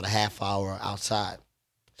about a half hour outside.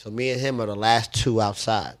 So me and him are the last 2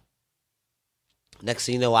 outside. Next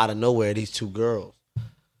thing you know, out of nowhere, these 2 girls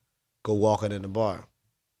go walking in the bar.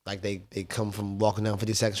 Like they come from walking down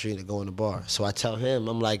 52nd Street and go in the bar. So I tell him,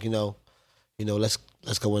 I'm like, you know, let's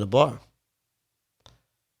go in the bar.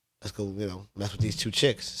 Let's go, you know, mess with these 2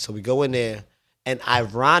 chicks. So we go in there. And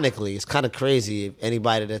ironically, it's kind of crazy if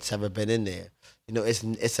anybody that's ever been in there. You know,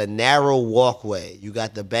 it's a narrow walkway. You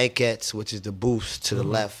got the banquettes, which is the booths to the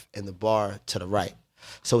left, and the bar to the right.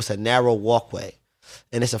 So it's a narrow walkway.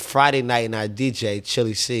 And it's a Friday night, and our DJ,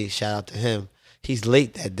 Chili C, shout out to him, he's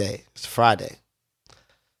late that day. It's Friday.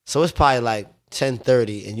 So it's probably like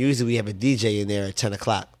 10:30, and usually we have a DJ in there at 10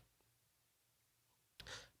 o'clock.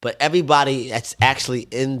 But everybody that's actually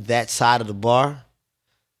in that side of the bar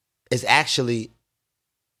is actually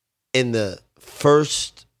in the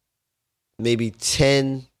first maybe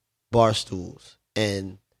 10 bar stools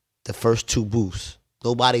and the first 2 booths.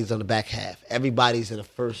 Nobody's on the back half. Everybody's in the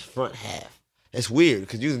front half. It's weird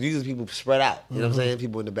because usually people spread out. You know what I'm saying?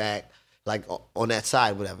 People in the back, like on that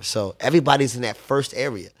side, whatever. So everybody's in that first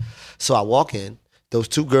area. So I walk in. Those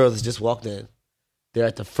 2 girls that just walked in, they're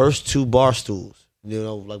at the first 2 bar stools. You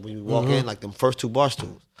know, like when you walk in, like them first 2 bar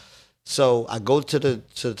stools. So I go to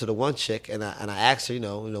the one chick and I ask her, you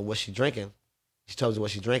know, what she drinking. She tells me what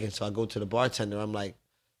she's drinking. So I go to the bartender. I'm like,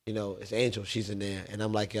 you know, it's Angel. She's in there, and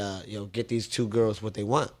I'm like, you know, get these 2 girls what they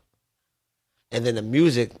want. And then the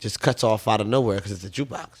music just cuts off out of nowhere because it's a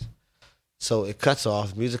jukebox. So it cuts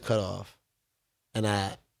off. Music cut off, and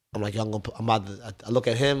I'm like, yo, I look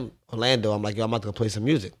at him, Orlando. I'm like, yo, I'm about to go play some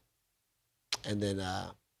music. And then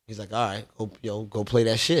he's like, all right, go play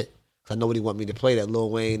that shit. I know what he want me to play, that Lil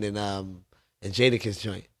Wayne and Jadakiss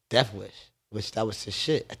joint, Death Wish, which that was his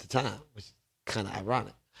shit at the time, which is kind of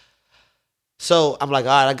ironic. So I'm like,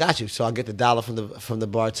 all right, I got you. So I get the dollar from the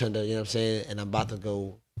bartender, you know what I'm saying, and I'm about to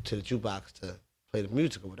go to the jukebox to play the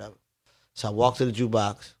music or whatever. So I walk to the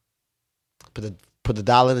jukebox, put the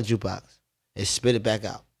dollar in the jukebox, and spit it back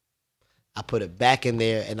out. I put it back in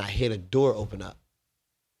there, and I hear the door open up.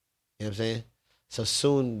 You know what I'm saying? So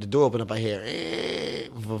soon the door opened up, I hear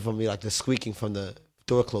from me, like the squeaking from the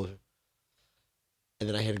door closure. And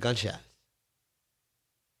then I hear the gunshot.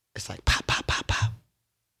 It's like pop, pop, pop, pop.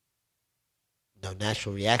 No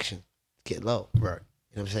natural reaction. Get low. Right.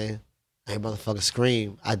 You know what I'm saying? I hear motherfucker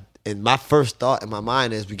scream. And my first thought in my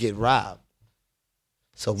mind is we get robbed.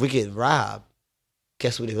 So if we get robbed,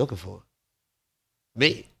 guess what they're looking for?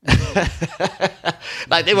 Me.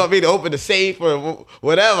 Like they want me to open the safe or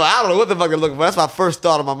whatever. I don't know what the fuck they're looking for. That's my first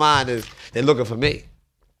thought in my mind is they're looking for me.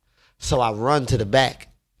 So I run to the back.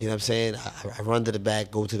 You know what I'm saying? I run to the back,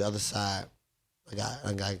 go to the other side.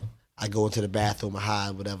 I go into the bathroom, I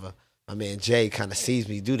hide, whatever. My man Jay kind of sees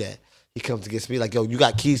me do that. He comes against me like, yo, you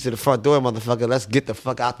got keys to the front door, motherfucker. Let's get the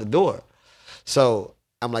fuck out the door. So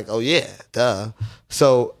I'm like, oh yeah, duh.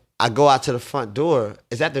 So I go out to the front door.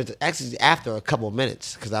 It's after a couple of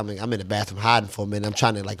minutes because I'm in the bathroom hiding for a minute. I'm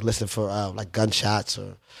trying to like listen for like gunshots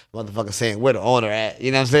or motherfucker saying where the owner at.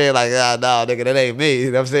 You know what I'm saying? Like, no, nigga, that ain't me.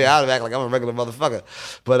 You know what I'm saying? I would act like I'm a regular motherfucker.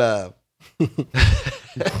 But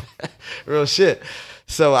real shit.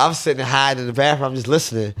 So I'm sitting hiding in the bathroom. I'm just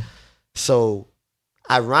listening. So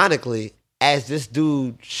ironically, as this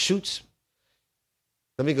dude shoots,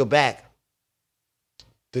 let me go back.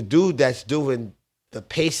 The dude that's doing the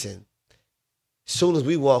pacing, as soon as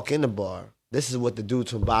we walk in the bar, this is what the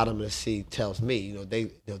dudes from bottom of the sea tells me,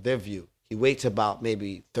 their view. He waits about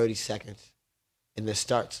maybe 30 seconds and then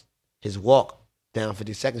starts his walk down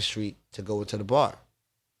 52nd Street to go into the bar.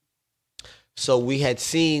 So we had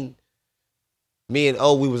seen, me and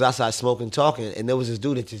O, we was outside smoking, talking, and there was this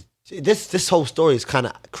dude that just, this whole story is kind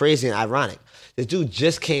of crazy and ironic. This dude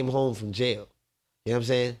just came home from jail. You know what I'm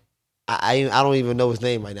saying? I don't even know his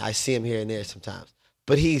name right now. I see him here and there sometimes.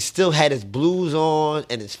 But he still had his blues on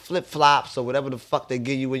and his flip-flops or whatever the fuck they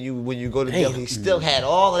give you when you go to jail. He still had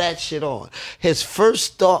all of that shit on. His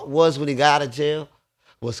first thought was when he got out of jail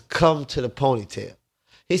was come to the ponytail.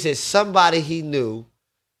 He said somebody he knew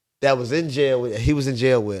that was in jail, he was in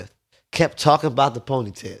jail with, kept talking about the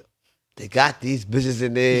ponytail. They got these bitches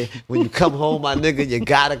in there. When you come home, my nigga, you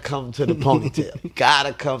gotta come to the ponytail. You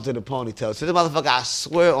gotta come to the ponytail. So this motherfucker, I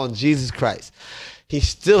swear on Jesus Christ, he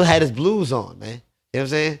still had his blues on, man. You know what I'm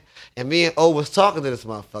saying? And me and O was talking to this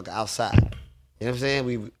motherfucker outside. You know what I'm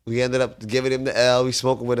saying? We ended up giving him the L. We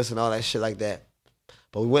smoking with us and all that shit like that.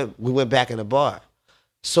 But we went back in the bar.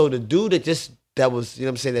 So the dude that was, you know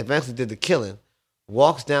what I'm saying, that eventually did the killing,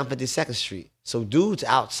 walks down 52nd Street. So dude's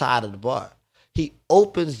outside of the bar. He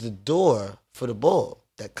opens the door for the ball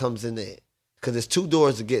that comes in there. Because there's two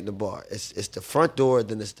doors to get in the bar. It's the front door,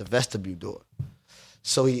 then it's the vestibule door.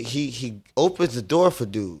 So he opens the door for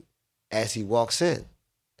dude as he walks in.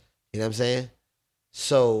 You know what I'm saying?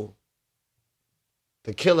 So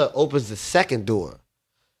the killer opens the second door.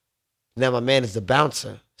 Now my man is the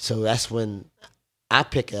bouncer. So that's when I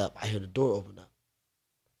pick up, I hear the door open up.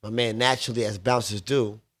 My man naturally, as bouncers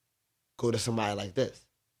do, go to somebody like this.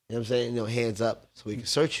 You know what I'm saying? Hands up so he can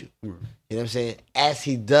search you. You know what I'm saying? As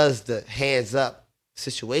he does the hands up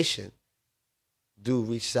situation, dude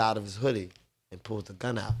reaches out of his hoodie and pulls the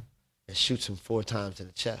gun out and shoots him 4 times in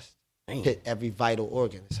the chest. Damn. Hit every vital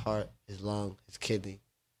organ, his heart, his lung, his kidney.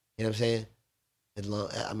 You know what I'm saying? His lung,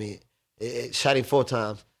 it shot him 4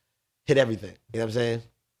 times, hit everything. You know what I'm saying?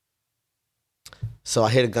 So I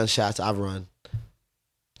hear the gunshots, I run.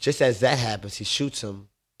 Just as that happens, he shoots him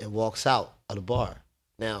and walks out of the bar.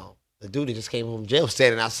 Now, the dude that just came home from jail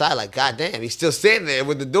standing outside like, goddamn, he's still standing there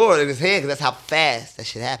with the door in his hand because that's how fast that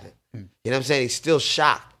shit happened. You know what I'm saying? He's still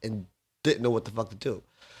shocked and didn't know what the fuck to do.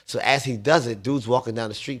 So as he does it, dude's walking down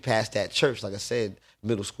the street past that church, like I said,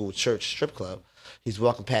 middle school church strip club. He's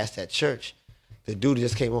walking past that church. The dude that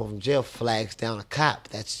just came home from jail flags down a cop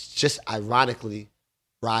that's just ironically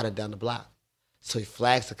riding down the block. So he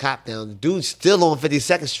flags the cop down. The dude's still on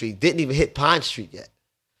 52nd Street, didn't even hit Pine Street yet.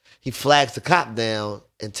 He flags the cop down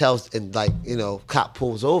and cop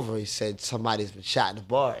pulls over. He said somebody's been shot in the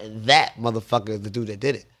bar, and that motherfucker is the dude that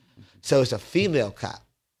did it. So it's a female cop.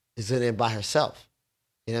 Is in there by herself.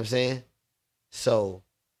 You know what I'm saying? So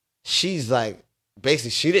she's like,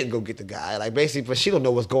 basically, she didn't go get the guy. Like, basically, but she don't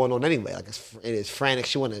know what's going on anyway. Like, it's frantic.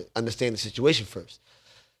 She want to understand the situation first.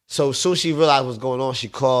 So as soon as she realized what's going on, she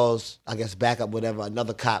calls, I guess, backup, whatever.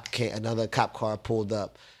 Another cop car pulled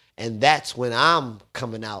up. And that's when I'm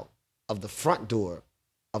coming out of the front door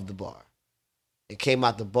of the bar. It came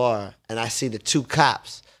out the bar, and I see the 2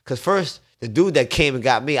 cops. Because first, the dude that came and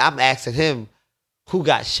got me, I'm asking him, who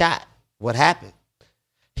got shot? What happened?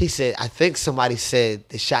 He said, I think somebody said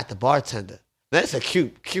they shot the bartender. That's a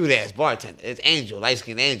cute ass bartender. It's Angel, light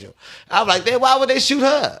skinned Angel. I'm like, then why would they shoot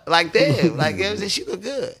her? Like, damn, like, you know what I'm saying? She look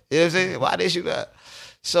good. You know what I'm saying? Why they shoot her?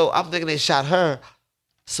 So I'm thinking they shot her.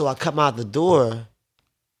 So I come out the door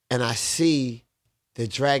and I see they're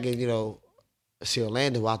dragging, I see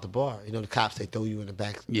Orlando out the bar. You know, the cops, they throw you in the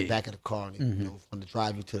back of the car and they, want to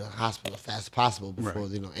drive you to the hospital as fast as possible before,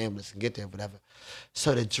 ambulance can get there, whatever.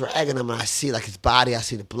 So they're dragging him and I see like his body, I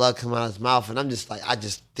see the blood come out of his mouth and I'm just like, I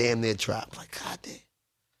just damn near dropped. Like, God damn.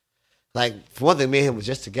 Like, for one thing, me and him was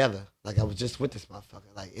just together. Like, I was just with this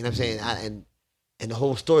motherfucker. Like, you know what I'm saying? And the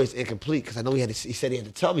whole story is incomplete because I know he said he had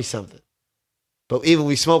to tell me something. But even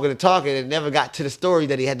we smoking and talking, it never got to the story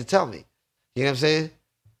that he had to tell me. You know what I'm saying?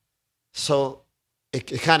 So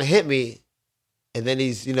it kind of hit me. And then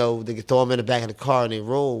they throw him in the back of the car and they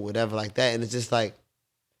roll, whatever like that. And it's just like,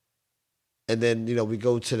 and then, we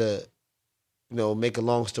go to the, make a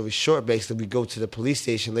long story short, basically, we go to the police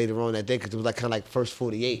station later on that day because it was like kind of like first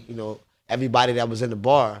 48, everybody that was in the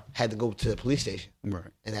bar had to go to the police station. Right.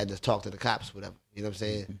 And had to talk to the cops, whatever. You know what I'm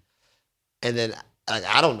saying? Mm-hmm. And then, like,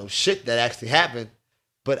 I don't know shit that actually happened,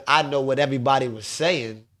 but I know what everybody was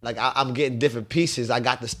saying. Like, I'm getting different pieces. I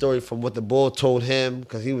got the story from what the bull told him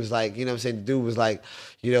because he was like, you know what I'm saying? The dude was like,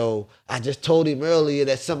 I just told him earlier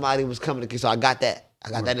that somebody was coming to. So I got that. I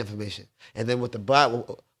got that information. And then what the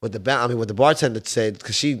bartender said,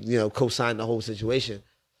 because she, co-signed the whole situation.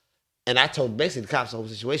 And I told basically the cops the whole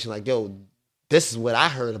situation, like, yo, this is what I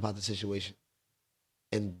heard about the situation.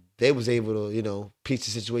 And they was able to, piece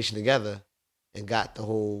the situation together and got the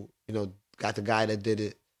whole, got the guy that did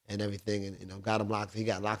it and everything and, got him locked. He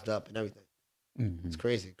got locked up and everything. Mm-hmm. It's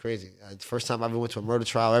crazy. It's the first time I ever went to a murder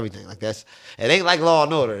trial, everything. Like, it ain't like Law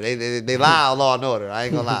and Order. They lie on Law and Order. I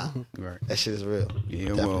ain't gonna lie. Right. That shit is real. Yeah,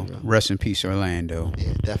 definitely real. Rest in peace, Orlando.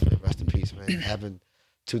 Yeah, definitely. Rest in peace, man. It happened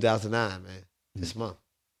 2009, man. This month.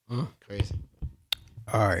 Crazy.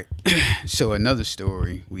 All right. So another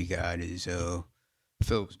story we got is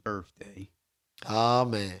Philip's birthday. Oh,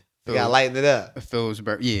 man. You gotta lighten it up. Philip's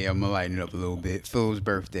birthday. Yeah, I'm gonna lighten it up a little bit. Philip's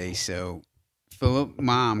birthday. So Philip's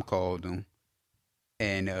mom called him.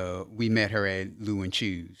 And we met her at Lou and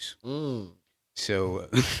Choose. So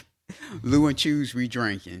Lou and Choose, we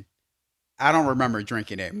drinking. I don't remember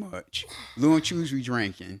drinking that much. Lou and Choose, we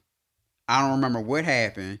drinking. I don't remember what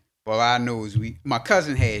happened. All I know is my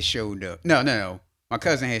cousin had showed up. No. My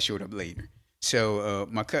cousin had showed up later. So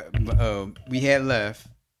we had left,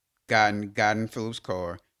 got in Philip's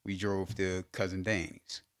car. We drove to Cousin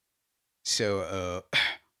Danny's. So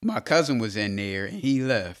my cousin was in there and he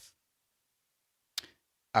left.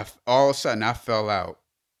 All of a sudden, I fell out.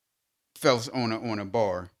 Fell on a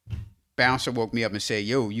bar. Bouncer woke me up and said,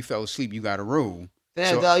 "Yo, you fell asleep. You got to roll."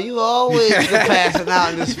 Damn, dog, you always passing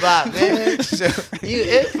out in the spot, man. You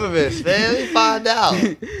infamous, man. Let me find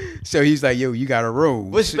out. So he's like, "Yo, you got to roll."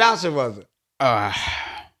 Which bouncer was it?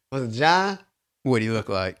 Was it John? What'd he look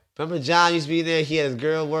like? Remember John used to be there? He had his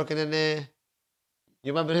girl working in there.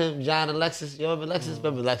 You remember him, John and Lexus? You remember Lexus?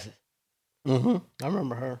 Remember Lexus? Mm-hmm. I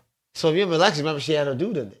remember her. So if you remember Lexus, remember she had her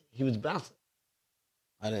dude in it. He was bouncing.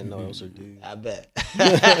 I didn't know it was her dude. I bet.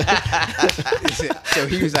 So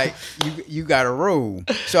he was like, you got to roll.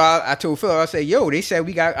 So I told Phil, I said, yo, they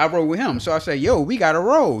said I roll with him. So I said, yo, we got to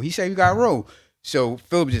roll. He said, you got to roll. So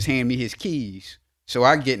Philip just handed me his keys. So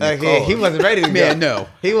I get in the car. He wasn't ready to go. Man, no.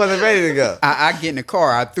 He wasn't ready to go. I get in the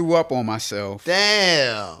car. I threw up on myself.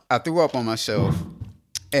 Damn. I threw up on myself.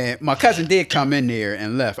 And my cousin did come in there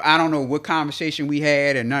and left. I don't know what conversation we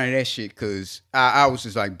had and none of that shit because I was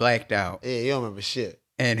just like blacked out. Yeah, you don't remember shit.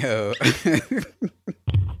 And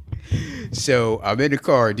so I'm in the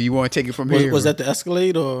car. Do you want to take it from here? Was that the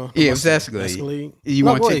Escalade or? Yeah, it was Escalade. You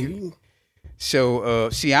want to take it? So,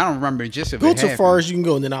 see, I don't remember just if it happened. Go too far as you can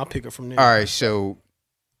go, and then I'll pick it from there. All right, so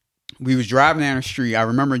we was driving down the street. I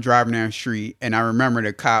remember driving down the street, and I remember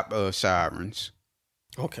the cop sirens.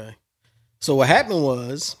 Okay. So what happened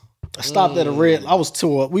was I stopped at a red. I was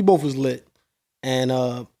tore up. We both was lit, and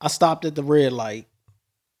I stopped at the red light.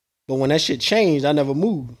 But when that shit changed, I never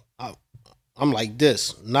moved. I'm like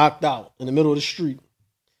this, knocked out in the middle of the street.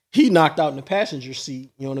 He knocked out in the passenger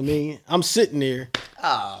seat. You know what I mean? I'm sitting there.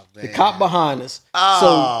 Oh, man. The cop behind us.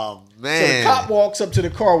 Oh, man. So the cop walks up to the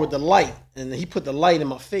car with the light, and he put the light in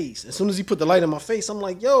my face. As soon as he put the light in my face, I'm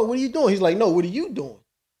like, yo, what are you doing? He's like, no, what are you doing?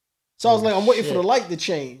 So I was like, I'm waiting for the light to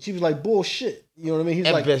change. He was like, bullshit. You know what I mean? He's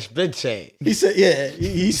that like, bitch been changed. He said, yeah.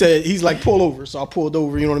 He said, he's like, pull over. So I pulled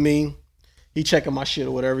over, you know what I mean? He checking my shit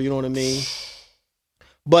or whatever, you know what I mean?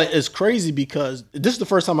 But it's crazy because this is the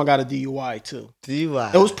first time I got a DUI too.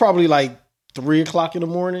 DUI? It was probably like 3 o'clock in the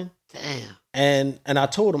morning. Damn. And I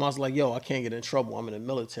told him, I was like, yo, I can't get in trouble. I'm in the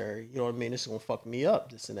military. You know what I mean? This is gonna fuck me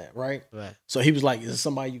up, this and that, right? Right. So he was like, is there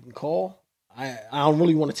somebody you can call? I don't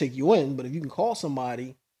really want to take you in, but if you can call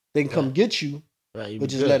somebody, they can come get you, Right. but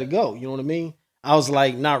just let it go. You know what I mean? I was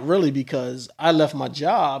like, not really, because I left my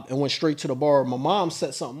job and went straight to the bar. My mom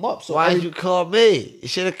set something up. So why did you call me? You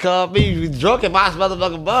should have called me. You was drunk in my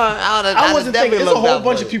motherfucking bar. I wasn't thinking. There's a whole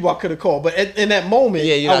bunch of people I could have called, but in that moment,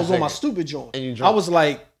 I was on my stupid joint. I was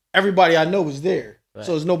like, everybody I know was there,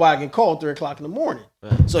 so there's nobody I can call at 3 o'clock in the morning.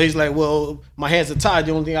 Right. So he's like, well, my hands are tied.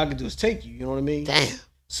 The only thing I can do is take you. You know what I mean? Damn.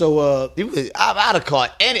 So I'd have called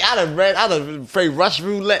any. I'd have played Rush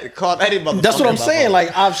Roulette, called any motherfucker. That's what I'm saying.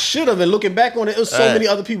 Like, I should have. And looking back on it, was so many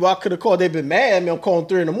other people I could have called. They've been mad at me. I'm calling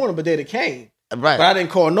 3 in the morning, but they'd have came. Right. But I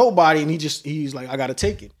didn't call nobody, and he's like, I gotta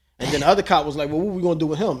take it. And then the other cop was like, well, what we gonna do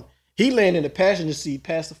with him? He landed in the passenger seat,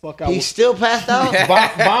 passed the fuck out. He still passed out?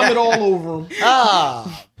 Vomit all over him.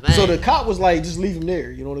 Oh, man. So the cop was like, just leave him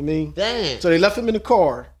there. You know what I mean? Damn. So they left him in the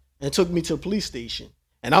car and took me to the police station.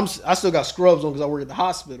 And I still got scrubs on because I work at the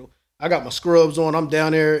hospital. I got my scrubs on. I'm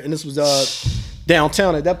down there, and this was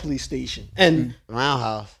downtown at that police station. And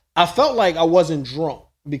Roundhouse. I felt like I wasn't drunk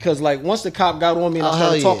because, like, once the cop got on me and I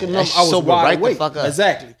started talking to him, I was wide awake.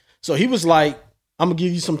 Exactly. So he was like, I'm gonna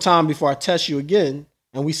give you some time before I test you again,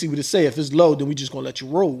 and we see what it say. If it's low, then we just gonna let you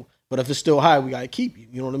roll. But if it's still high, we gotta keep you.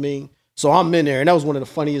 You know what I mean? So I'm in there, and that was one of the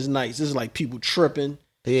funniest nights. This is like people tripping.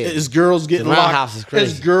 Yeah. It's girls getting locked. Is crazy.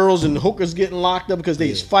 There's girls and hookers getting locked up because they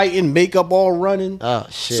was fighting, makeup all running. Oh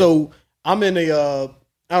shit! So I'm in a I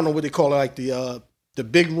don't know what they call it, like the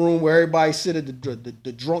big room where everybody sit at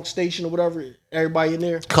the drunk station or whatever. Everybody in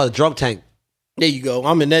there. It's called a drunk tank. There you go.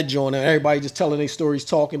 I'm in that joint, and everybody just telling their stories,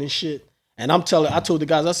 talking and shit. And I told the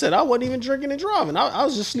guys, I said I wasn't even drinking and driving. I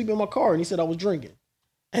was just sleeping in my car, and he said I was drinking.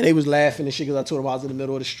 And they was laughing and shit because I told him I was in the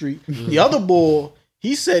middle of the street. The other bull,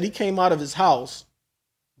 he said he came out of his house,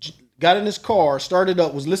 got in his car, started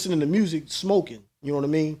up, was listening to music, smoking. You know what I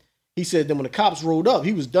mean? He said then when the cops rolled up,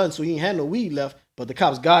 he was done, so he ain't had no weed left. But the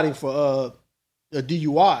cops got him for a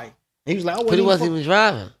DUI. And he was like, but he wasn't even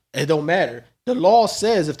driving. It don't matter. The law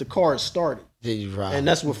says if the car is started. Did you drive? And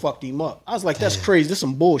that's what fucked him up. I was like, that's crazy. That's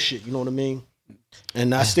some bullshit. You know what I mean?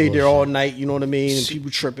 And I stayed there all night, you know what I mean? And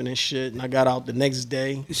people tripping and shit. And I got out the next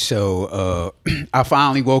day. So I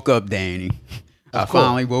finally woke up, Danny. I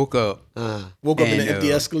finally woke up. Woke up in the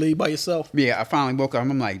empty Escalade by yourself? Yeah, I finally woke up.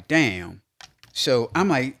 I'm like, damn. So I'm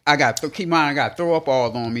like, I got throw up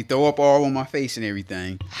all on me, throw up all on my face and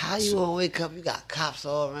everything. How you gonna wake up? You got cops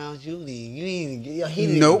all around you. You ain't he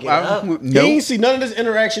didn't nope, get up. Nope. He ain't see none of this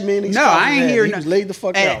interaction. Me and these cops I ain't hear. He was laid the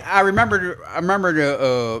fuck out. I remember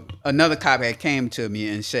another cop had came to me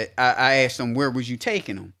and said, I asked him, where was you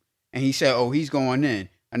taking him? And he said, oh, he's going in.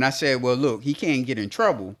 And I said, well, look, he can't get in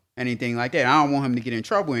trouble, anything like that. I don't want him to get in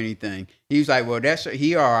trouble or anything. He was like, well,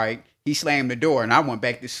 he all right. He slammed the door, and I went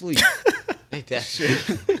back to sleep. Ain't that shit?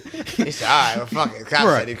 He said, all right, well, fuck it. Cop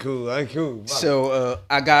said he cool. I'm cool. So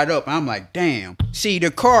I got up. I'm like, damn. See,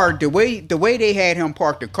 the car, the way they had him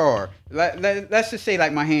park the car, let's just say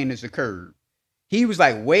like my hand is the curb. He was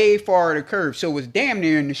like way far the curb, so it was damn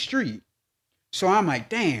near in the street. So I'm like,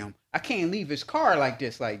 damn, I can't leave his car like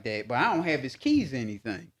this, like that, but I don't have his keys or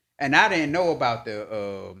anything. And I didn't know about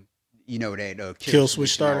the, that kill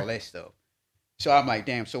switch starter, and all that stuff. So I'm like,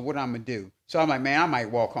 damn, so what I'm going to do? So I'm like, man, I might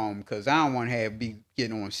walk home because I don't want to be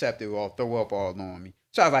getting on septic or throw up all on me.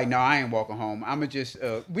 So I was like, no, I ain't walking home. I'm going to just,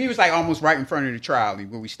 we was like almost right in front of the trolley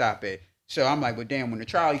where we stop at. So I'm like, well, damn, when the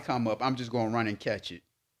trolley come up, I'm just going to run and catch it.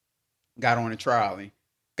 Got on the trolley.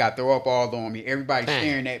 Got throw up all on me. Everybody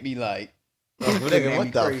staring at me like,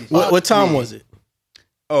 what time was it?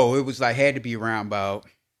 Oh, it was like, had to be around about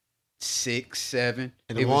 6, 7.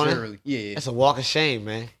 In the morning? Was early. Yeah. That's a walk of shame,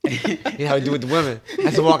 man. You know how we do with the women.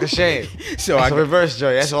 That's a walk of shame. So that's a reverse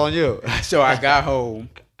joy. That's on you. So I got home.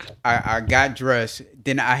 I got dressed.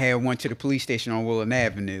 Then I went to the police station on Woodland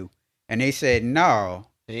Avenue. And they said, no,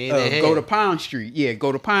 go to Pine Street. Yeah,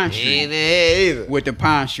 go to Pine Street. He ain't in here either. With the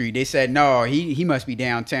Pine Street. They said, no, he must be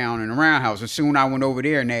downtown in the roundhouse. As soon as I went over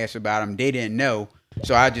there and asked about him, they didn't know.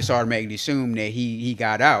 So I just automatically assumed that he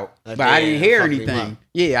got out, but I didn't hear anything.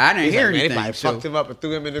 Yeah, I didn't hear anything. Anybody fucked him up and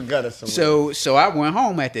threw him in the gutter somewhere. So I went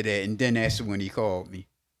home after that, and then that's when he called me.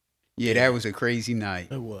 Yeah, that was a crazy night.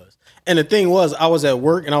 It was. And the thing was, I was at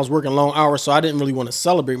work and I was working long hours, so I didn't really want to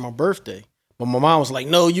celebrate my birthday. But my mom was like,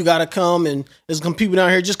 "No, you gotta come, and there's some people down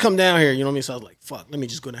here. Just come down here." You know what I mean? So I was like, "Fuck, let me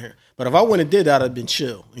just go down here." But if I wouldn't have did that, I'd have been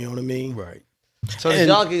chill. You know what I mean? Right. So did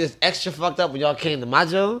y'all get just extra fucked up when y'all came to my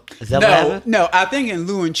job? Is that what happened? No, I think in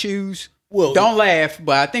Lou and Choose, don't laugh,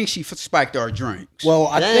 but I think she spiked our drinks. Well,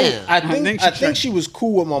 I think she was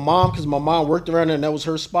cool with my mom because my mom worked around there and that was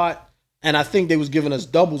her spot. And I think they was giving us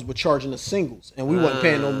doubles but charging us singles. And we wasn't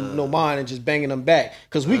paying no mind and just banging them back.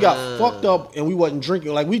 Because we got fucked up and we wasn't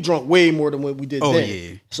drinking. Like, we drunk way more than what we did then.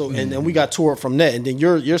 Yeah. So, and then we got tore up from that. And then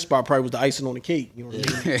your spot probably was the icing on the cake. You know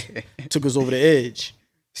what I mean? Took us over the edge.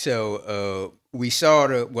 So we saw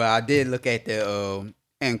I did look at the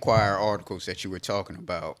Enquirer articles that you were talking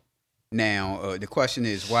about. Now, the question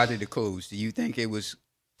is, why did it close? Do you think it was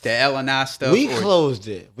the L&I stuff? We closed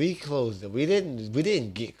it. We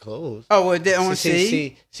didn't get closed. Oh, well, they don't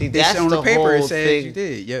see. That's on the paper whole it says thing. you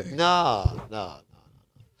did. Yeah. No.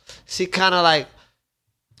 See, kind of like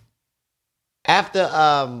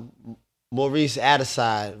after Maurice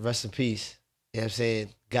Adeside, rest in peace, you know what I'm saying,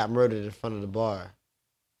 got murdered in front of the bar.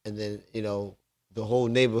 And then, you know, the whole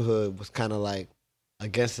neighborhood was kind of like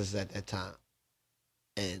against us at that time.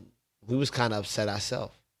 And we was kind of upset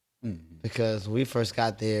ourselves. Because when we first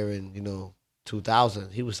got there in,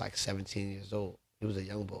 2000, he was like 17 years old. He was a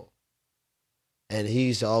young boy. And he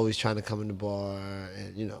used to always trying to come in the bar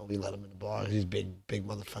and, we let him in the bar. He's a big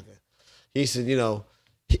motherfucker. He used to,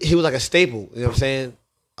 he was like a staple, you know what I'm saying,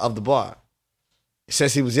 of the bar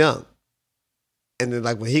since he was young. And then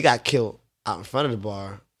like when he got killed out in front of the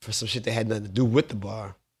bar for some shit that had nothing to do with the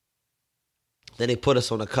bar, then they put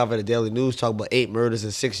us on the cover of the Daily News talking about 8 murders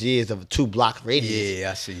in 6 years of a 2-block radius.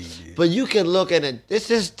 Yeah, I see. Yeah. But you can look at it.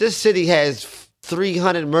 This city has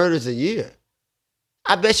 300 murders a year.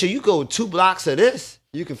 I bet you go 2 blocks of this,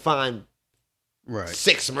 you can find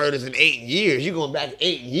 6 murders in 8 years. You going back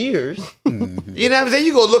 8 years. Mm-hmm. You know what I'm saying?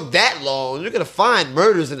 You go look that long, you're gonna find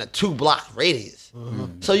murders in a 2-block radius.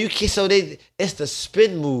 Mm-hmm. So it's the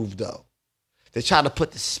spin move though. They try to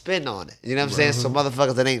put the spin on it. You know what I'm saying? So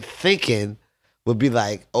motherfuckers that ain't thinking would be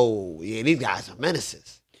like, oh, yeah, these guys are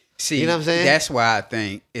menaces. See, you know what I'm saying? That's why I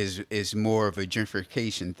think is more of a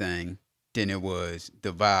gentrification thing than it was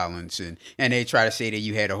the violence. And they try to say that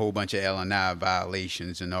you had a whole bunch of L&I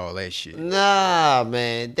violations and all that shit. Nah,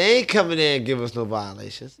 man. They ain't coming in and give us no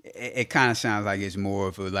violations. It kind of sounds like it's more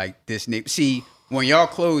of a, like, this. See, when y'all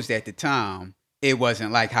closed at the time, it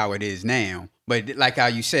wasn't like how it is now. But like how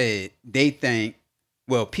you said,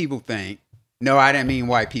 people think, no, I didn't mean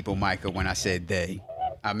white people, Micah, when I said they.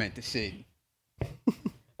 I meant the city.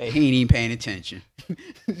 He ain't even paying attention.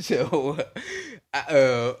 So,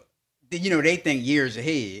 they think years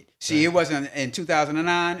ahead. See, it wasn't in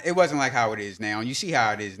 2009. It wasn't like how it is now. And you see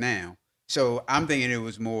how it is now. So I'm thinking it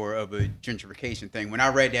was more of a gentrification thing. When I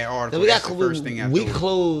read that article, that's the first thing I thought. We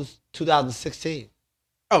closed 2016.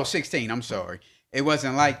 Oh, 16. I'm sorry. It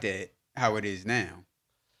wasn't like that, how it is now.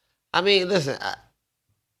 I mean, listen,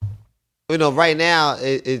 right now,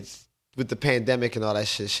 it's with the pandemic and all that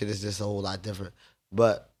shit is just a whole lot different.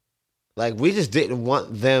 But, like, we just didn't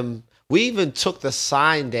want them. We even took the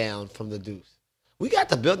sign down from the Deuce. We got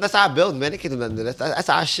the building. That's our building, man. They can't do nothing to that. That's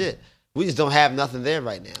our shit. We just don't have nothing there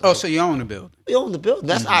right now. Oh, so you own the building? We own the building.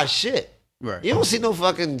 That's our shit. Right. You don't see no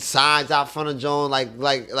fucking signs out front of Joan like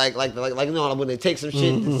when they take some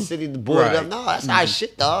shit to the city to board it up. No, that's our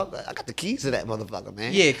shit, dog. I got the keys to that motherfucker,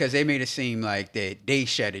 man. Yeah, because they made it seem like that they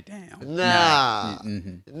shut it down. Nah.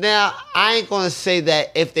 Now, I ain't gonna say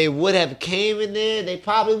that if they would have came in there, they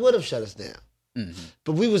probably would have shut us down.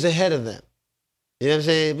 But we was ahead of them. You know what I'm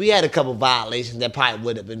saying? We had a couple violations that probably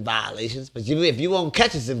would have been violations. But if you won't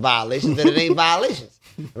catch us in violations, then it ain't violations.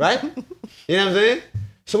 Right? You know what I'm saying?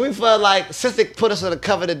 So we felt like since they put us on the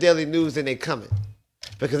cover of the Daily News, then they coming.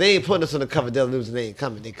 Because they ain't putting us on the cover of the Daily News and they ain't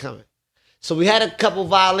coming. They coming. So we had a couple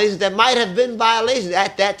violations that might have been violations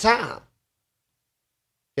at that time. You know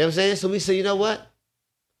what I'm saying? So we said, you know what?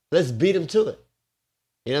 Let's beat them to it.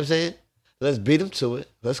 You know what I'm saying? Let's beat them to it.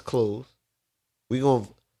 Let's close. We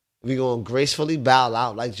gonna gracefully bow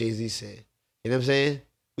out, like Jay-Z said. You know what I'm saying?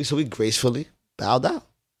 So we gracefully bowed out.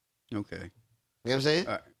 Okay. You know what I'm saying?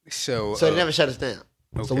 So they never shut us down.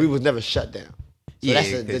 Okay. So we was never shut down. So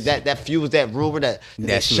that fused that rumor that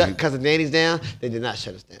shut Cousin Danny's down. They did not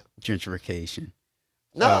shut us down. Gentrification.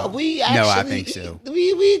 No, we actually. No, I think so.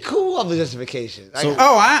 We cool on the justification. So,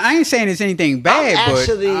 I ain't saying it's anything bad, I'm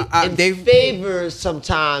actually but in favor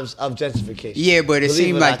sometimes of gentrification. Yeah, but it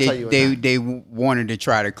seemed like they wanted to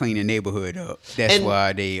try to clean the neighborhood up. That's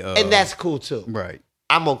why they. And that's cool too. Right.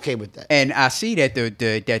 I'm okay with that. And I see that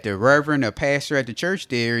the reverend, the pastor at the church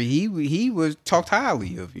there, he was talked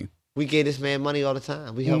highly of you. We gave this man money all the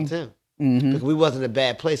time. We helped him because we wasn't in a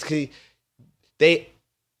bad place. Cause they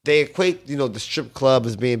equate the strip club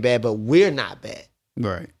as being bad, but we're not bad.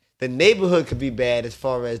 Right. The neighborhood could be bad as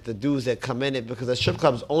far as the dudes that come in it because the strip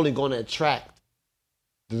club is only going to attract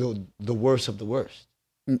the worst of the worst.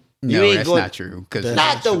 No, ain't that's going- not true. Because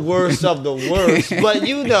Not the worst of the worst, but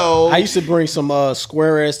you know. I used to bring some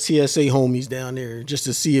square ass TSA homies down there just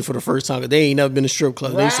to see it for the first time. 'Cause they ain't never been to strip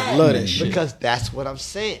club. They used to love that shit. Because that's what I'm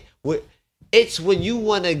saying. It's when you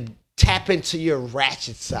want to tap into your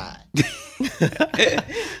ratchet side.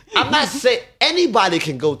 I'm not saying anybody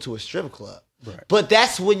can go to a strip club. Right. But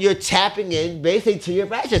that's when you're tapping in basically to your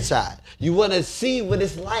ratchet side. You want to see what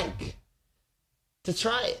it's like to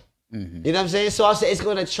try it. Mm-hmm. You know what I'm saying? So I say it's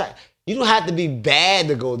going to try. You don't have to be bad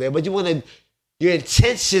to go there, but you want to. Your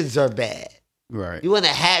intentions are bad. right. You want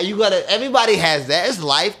to have. You gotta. Everybody has that. It's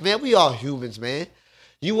life, man. We all humans, man.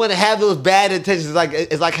 You want to have those bad intentions.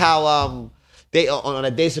 It's like how they on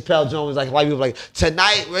a Dave Chappelle joint was like white people like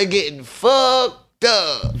tonight we're getting fucked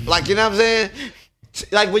up. Like you know what I'm saying?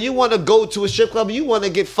 Like when you want to go to a strip club, you want to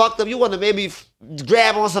get fucked up. You want to maybe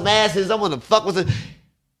grab on some asses. I want to fuck with it.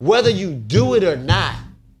 Whether you do it or not,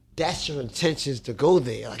 that's your intentions to go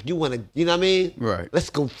there. Like you want to, you know what I mean? Right. Let's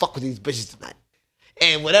go fuck with these bitches tonight.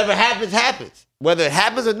 And whatever happens, happens. Whether it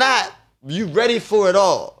happens or not, you ready for it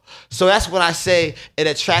all. So that's when I say it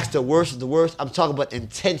attracts the worst of the worst. I'm talking about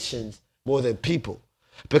intentions more than people.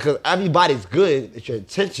 Because everybody's good. It's your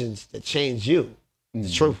intentions that change you. The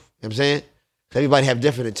truth. You know what I'm saying? Everybody have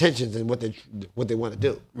different intentions and what they want to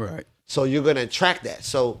do. Right. So you're gonna attract that.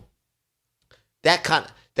 So that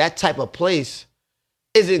type of place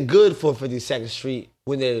isn't good for 52nd Street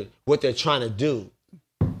when what they're trying to do.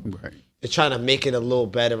 Right. They're trying to make it a little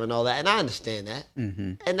better and all that. And I understand that.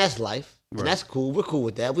 Mm-hmm. And that's life. Right. And that's cool. We're cool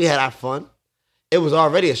with that. We had our fun. It was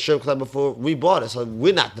already a strip club before we bought it. So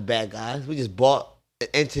we're not the bad guys. We just bought an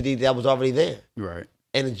entity that was already there Right.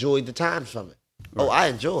 and enjoyed the times from it. Right. Oh, I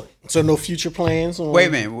enjoy. So no future plans on Wait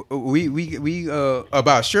a minute. We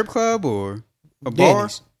about a strip club or a bar?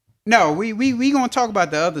 Danny's? No, we gonna talk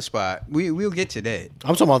about the other spot. We'll get to that.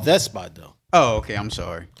 I'm talking about that spot though. Oh, okay. I'm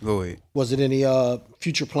sorry. Go ahead. Was it any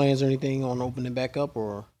future plans or anything on opening back up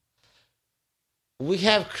or? We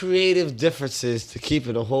have creative differences to keep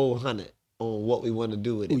it a whole 100 on what we want to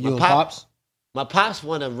do with it. You and Pops? My pops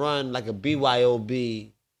want to run like a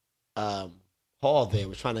BYOB hall there.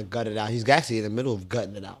 We're trying to gut it out. He's actually in the middle of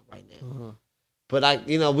gutting it out right now. Uh-huh. But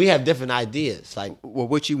we have different ideas. Like Well,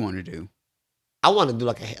 what you want to do? I want to do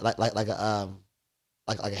like a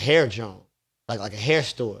hair joint, like a hair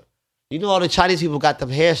store. You know, all the Chinese people got them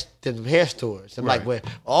hair stores, and like where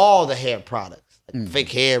all the hair products, like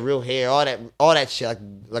fake hair, real hair, all that shit,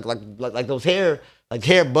 like those hair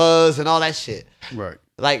buzz and all that shit. Right.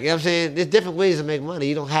 Like, you know what I'm saying? There's different ways to make money.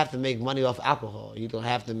 You don't have to make money off alcohol. You don't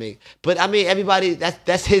have to make, but I mean, everybody,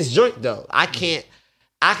 that's his joint though. I can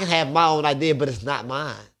have my own idea, but it's not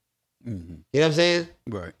mine. Mm-hmm. You know what I'm saying?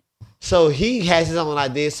 Right. So he has his own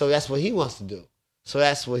idea, so that's what he wants to do.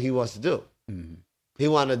 Mm-hmm. He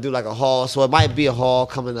wanted to do like a hall, so it might be a hall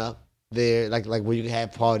coming up there, like where you can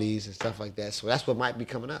have parties and stuff like that. So that's what might be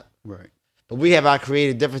coming up. Right. But we have our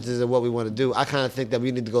creative differences in what we want to do. I kind of think that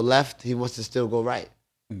we need to go left. He wants to still go right.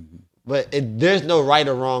 Mm-hmm. But there's no right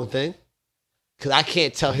or wrong thing, because I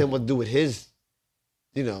can't tell him what to do with his,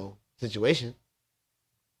 situation.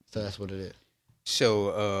 So that's what it is.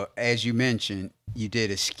 So, as you mentioned, you did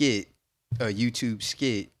a YouTube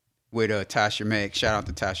skit with Tasha Mack. Shout out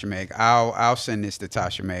to Tasha Mack. I'll send this to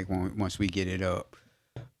Tasha Mack once we get it up.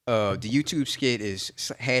 The YouTube skit is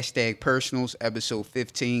 #personals episode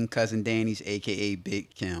 15, Cousin Danny's, aka Big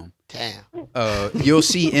Kim. Damn. You'll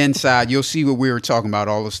see inside. You'll see what we were talking about,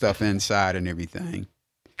 all the stuff inside and everything.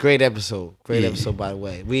 Great episode. Great episode, by the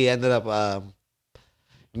way. We ended up,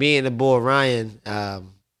 me and the boy Ryan,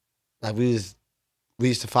 we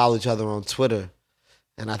used to follow each other on Twitter.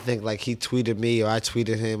 And I think like he tweeted me or I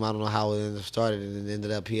tweeted him. I don't know how it ended up started. And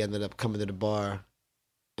it he ended up coming to the bar.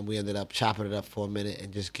 And we ended up chopping it up for a minute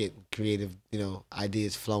and just getting creative,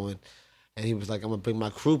 ideas flowing. And he was like, I'm going to bring my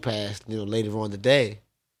crew past, later on the day.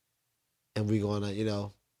 And we're going to,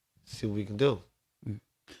 see what we can do.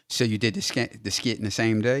 So you did the skit in the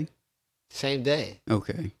same day? Same day.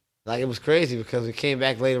 Okay. Like, it was crazy because we came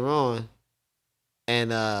back later on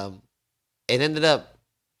and it ended up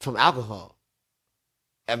from alcohol.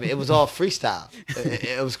 I mean, it was all freestyle.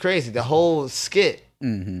 It was crazy. The whole skit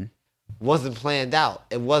wasn't planned out.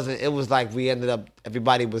 It was like we ended up,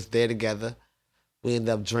 everybody was there together. We ended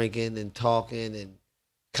up drinking and talking and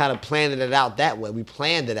kind of planning it out that way. We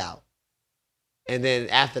planned it out. And then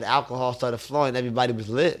after the alcohol started flowing, everybody was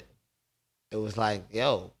lit. It was like,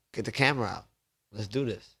 yo, get the camera out. Let's do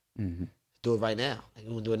this. Mm-hmm. Let's do it right now. Like,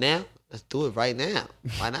 you want to do it now? Let's do it right now.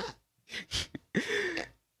 Why not?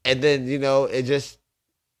 And then, it just,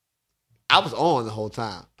 I was on the whole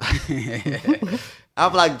time.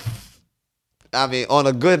 I'm like, I mean, on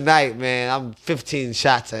a good night, man, I'm 15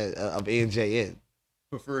 shots of E&J in.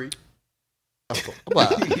 For free.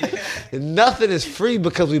 Well, nothing is free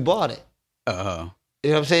because we bought it. Uh-huh. You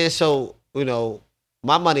know what I'm saying? So,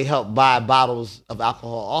 my money helped buy bottles of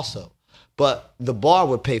alcohol also. But the bar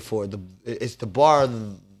would pay for it. It's the bar,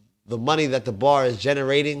 the money that the bar is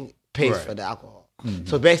generating pays for the alcohol. Mm-hmm.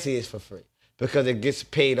 So basically it's for free because it gets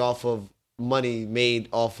paid off of money made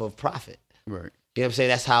off of profit. Right. You know what I'm saying?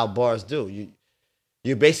 That's how bars do.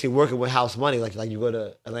 You're basically working with house money. Like you go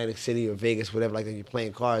to Atlantic City or Vegas, whatever, like that, you're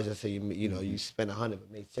playing cards. Let's say you spend $100 but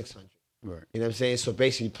made $600. Right. You know what I'm saying? So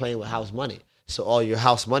basically you're playing with house money. So all your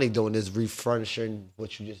house money doing is refurnishing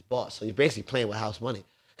what you just bought. So you're basically playing with house money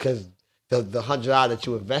because the $100 that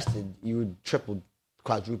you invested, you would triple,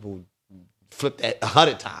 quadruple, flip that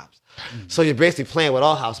 100 times. Mm-hmm. So you're basically playing with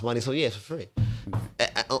all house money. So yeah, it's for free.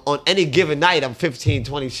 Mm-hmm. On any given night, I'm 15,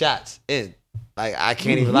 20 shots in. Like I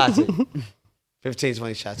can't even lie to you. 15,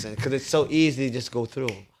 20 shots in because it's so easy to just go through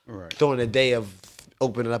them. Right. During the day of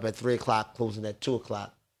opening up at 3 o'clock, closing at 2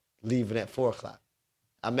 o'clock, leaving at 4 o'clock.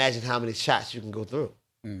 Imagine how many shots you can go through.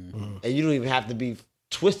 Mm-hmm. And you don't even have to be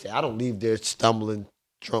twisted. I don't leave there stumbling,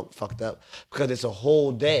 drunk, fucked up because it's a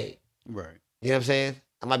whole day. Right. You know what I'm saying?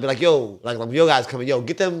 I might be like, yo, like when your guys come in, yo,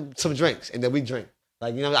 get them some drinks and then we drink.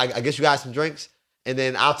 Like, I guess you guys some drinks and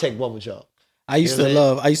then I'll take one with y'all. I used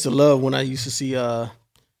to love when I used to see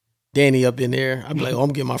Danny up in there. I'd be like, oh,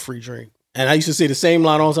 I'm getting my free drink. And I used to say the same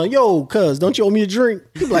line all the time. Yo, cuz, don't you owe me a drink?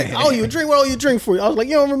 He'd be like, I owe you a drink. What owe you a drink for? I was like,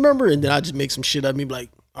 you don't remember? And then I just make some shit up and be like,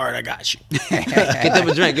 all right, I got you. Get them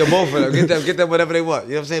a drink. Yo, both of them. Get them whatever they want.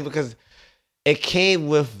 You know what I'm saying? Because it came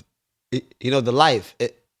with, the life.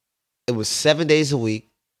 It was 7 days a week,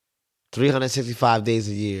 365 days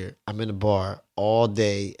a year. I'm in the bar all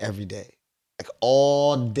day, every day. Like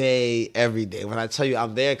all day, every day. When I tell you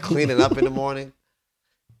I'm there cleaning up in the morning,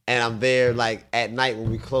 and I'm there like at night when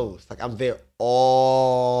we close. Like I'm there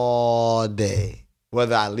all day.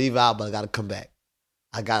 Whether I leave out, but I gotta come back.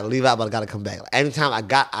 I gotta leave out, but I gotta come back. Like, anytime I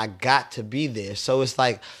got to be there. So it's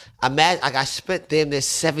like, imagine, like I spent damn near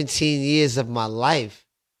 17 years of my life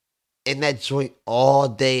in that joint all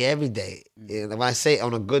day, every day. And when I say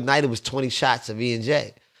on a good night, it was 20 shots of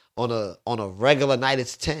E&J. On a regular night,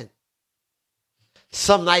 it's 10.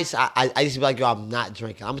 Some nights I used to be like, yo, I'm not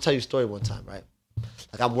drinking. I'm gonna tell you a story one time, right?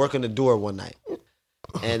 Like I'm working the door one night,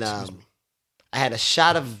 and I had a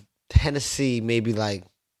shot of Hennessy, maybe like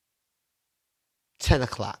 10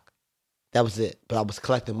 o'clock. That was it. But I was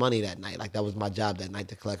collecting money that night. Like that was my job that night,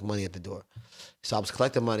 to collect money at the door. So I was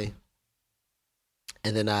collecting money,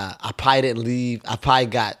 and then I probably didn't leave. I probably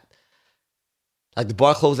got, like the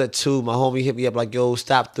bar closed at 2. My homie hit me up like, yo,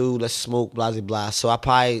 stop through, let's smoke, blah, blah, blah. So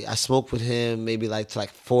I smoked with him maybe like to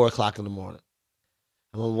like 4 o'clock in the morning.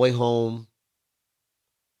 I'm on my way home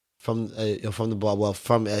from the bar, well,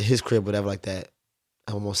 from his crib, whatever like that.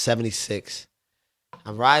 I'm on 76.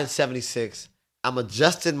 I'm riding 76. I'm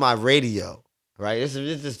adjusting my radio, right? This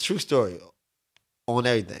is a true story on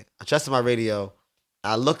everything. I'm adjusting my radio.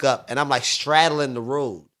 I look up and I'm like straddling the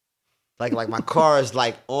road. Like my car is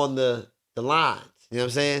like on the lines. You know what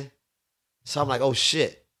I'm saying? So I'm like, oh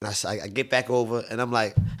shit. And I get back over and I'm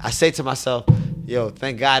like, I say to myself, yo,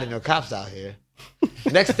 thank God there no cops out here.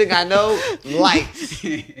 Next thing I know, lights.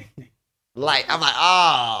 Like, I'm like,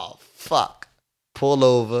 oh, fuck. Pull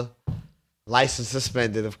over. License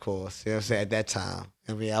suspended, of course. You know what I'm saying? At that time.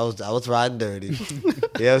 I mean, I was riding dirty. You know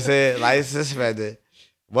what I'm saying? License suspended.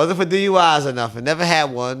 Wasn't for DUIs or nothing. Never had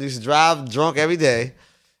one. Used to drive drunk every day.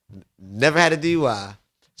 Never had a DUI.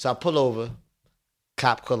 So I pull over.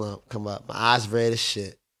 Cop come up. My eyes red as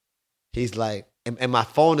shit. He's like, and my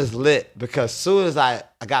phone is lit because as soon as I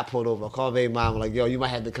got pulled over, I called baby mom. I'm like, yo, you might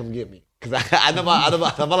have to come get me. Because I know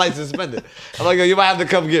my license suspended. I'm like, yo, you might have to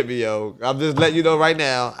come get me, yo. I'm just letting you know right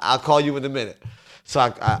now. I'll call you in a minute. So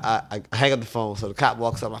I hang up the phone. So the cop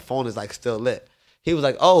walks up. My phone is like still lit. He was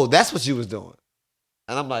like, oh, that's what you was doing.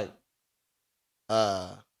 And I'm like,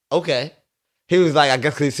 okay. He was like, I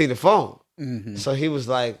guess because he seen the phone. Mm-hmm. So he was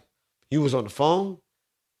like, you was on the phone?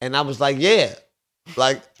 And I was like, yeah.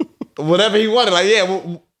 Like, whatever he wanted. Like,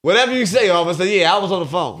 yeah, whatever you say, officer. Yeah, I was on the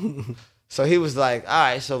phone. So he was like, all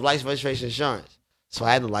right, so license, registration, insurance. So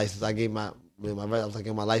I had the license. I gave I was like,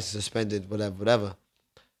 my license suspended, whatever.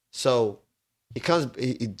 So he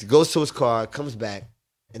goes to his car, comes back,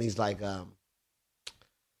 and he's like,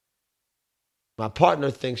 my partner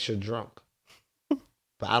thinks you're drunk,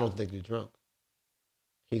 but I don't think you're drunk.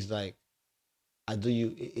 He's like,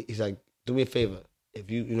 he's like, do me a favor. If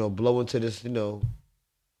you blow into this,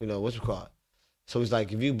 what's it called? So he's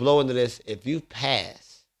like, if you blow into this, if you pass,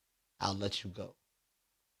 I'll let you go.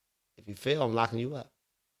 If you fail, I'm locking you up.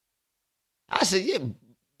 I said,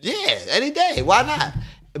 yeah, any day. Why not?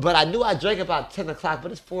 But I knew I drank about 10 o'clock,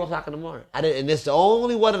 but it's 4 o'clock in the morning. I didn't, and it's the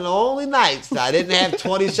only one of the only nights that I didn't have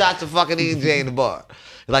 20 shots of fucking E&J in the bar.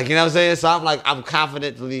 Like, you know what I'm saying? So I'm like, I'm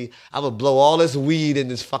confidently, I'm going to blow all this weed in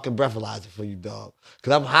this fucking breathalyzer for you, dog.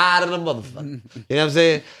 Because I'm high than a motherfucker. You know what I'm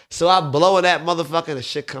saying? So I blow in that motherfucker and the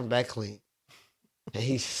shit come back clean. And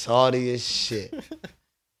he's salty as shit.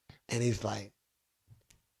 And he's like,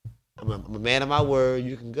 I'm a man of my word,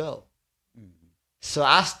 you can go. So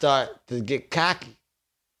I start to get cocky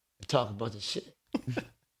and talk a bunch of shit.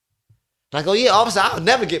 Like, oh yeah, officer, I'll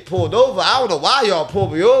never get pulled over. I don't know why y'all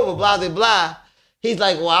pulled me over, blah, blah, blah. He's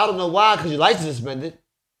like, well, I don't know why, because your license is suspended.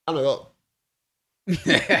 I'm like, oh.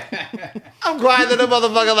 I'm crying to the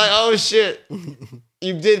motherfucker like, oh shit,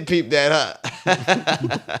 you did peep that,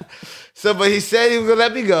 huh? So, but he said he was gonna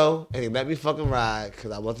let me go, and he let me fucking ride,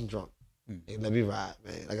 because I wasn't drunk. He let me ride,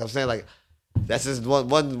 man. Like I'm saying, like, that's just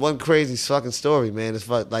one crazy fucking story, man. It's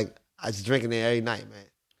fun. Like, I was drinking there every night, man.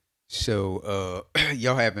 So,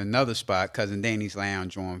 y'all have another spot, Cousin Danny's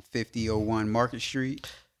Lounge on 5001 Market Street.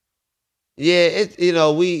 Yeah,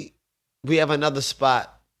 we have another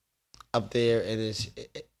spot up there, and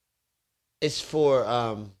it's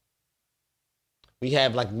for we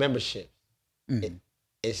have like membership.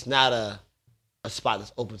 It's not a spot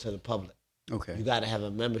that's open to the public. Okay. You got to have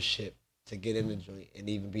a membership to get in the joint and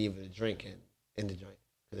even be able to drink in the joint.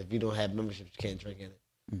 Because if you don't have membership, you can't drink in it.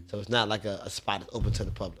 So it's not like a spot that's open to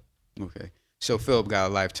the public. Okay. So Philip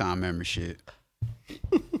got a lifetime membership.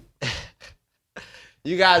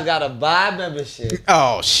 You guys got to buy membership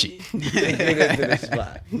Oh shit. to get into the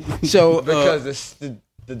spot. So Because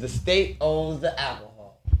the state owns the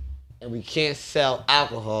alcohol. And we can't sell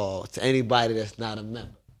alcohol to anybody that's not a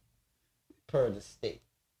member. Per the state.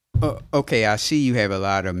 okay, I see you have a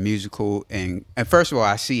lot of musical and first of all,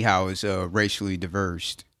 I see how it's racially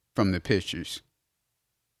diverse from the pictures.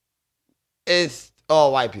 It's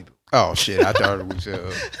all white people. Oh shit! I thought it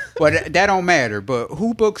was. But that don't matter. But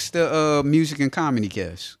who books the music and comedy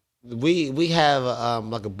guests? We have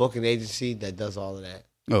like a booking agency that does all of that.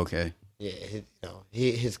 Okay. Yeah,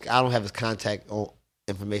 his I don't have his contact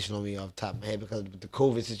information on me off the top of my head because of the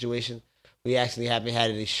COVID situation. We actually haven't had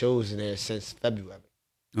any shows in there since February.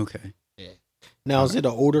 Okay. Yeah. Now, is it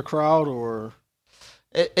an older crowd or?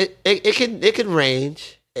 It can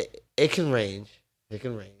range. It can range. It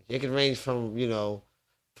can range. It can range from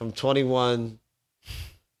from 21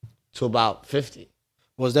 to about 50.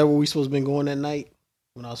 Was that where we supposed to been going that night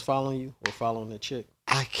when I was following you or following the chick?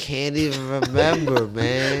 I can't even remember,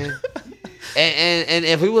 man. And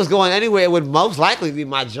if we was going anywhere, it would most likely be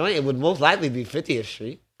my joint. It would most likely be 50th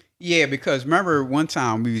Street. Yeah, because remember one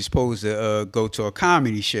time we were supposed to go to a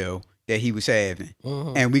comedy show that he was having,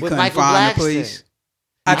 and we With couldn't Michael find Blackson. the place.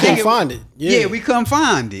 I can't find it. Yeah, we couldn't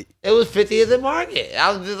find it. It was 50th and Market.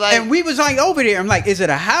 I was just like, And we was like over there. I'm like, is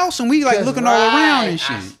it a house? And we like looking all around and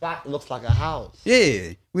Our shit. spot looks like a house.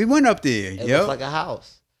 Yeah, we went up there. It Yep. looks like a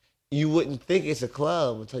house. You wouldn't think it's a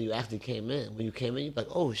club until you actually came in. When you came in, you're like,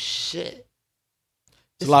 oh shit.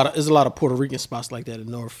 There's a lot of Puerto Rican spots like that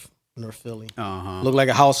in North Philly. Look like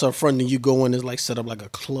a house up front, and you go in, it's like set up like a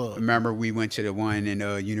club. Remember we went to the one in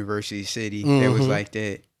University City that was like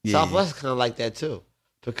that. Yeah. Southwest kind of like that too,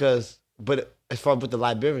 but as far as with the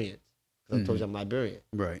Liberians, because I told you I'm Liberian.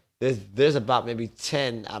 Right. There's about maybe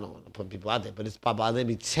 10. I don't want to put people out there, but it's about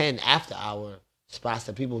maybe 10 after hour spots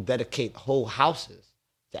that people dedicate whole houses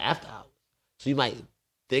to after hours. So you might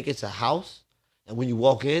think it's a house, and when you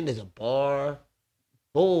walk in, there's a bar.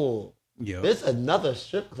 Oh, Yep. there's another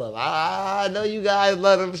strip club. I know you guys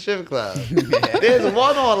love them strip clubs. There's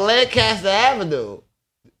one on Lancaster Avenue.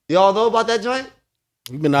 Y'all know about that joint?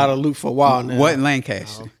 We've been out of the loop for a while now. What in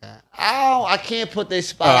Lancaster? I can't put their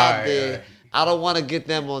spot out there. Right. I don't want to get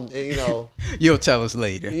them on, You'll tell us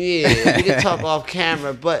later. Yeah, we can talk off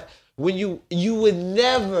camera. But when you would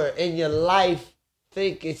never in your life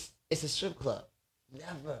think it's a strip club.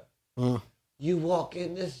 Never. You walk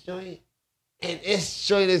in this joint, and this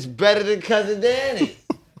joint is better than Cousin Danny.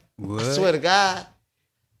 What? I swear to God.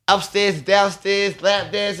 Upstairs, downstairs,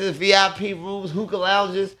 lap dances, VIP rooms, hookah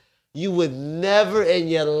lounges. You would never in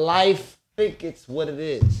your life think it's what it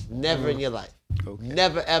is. Never in your life. Okay.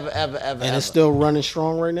 Never, ever, ever, ever. And it's still running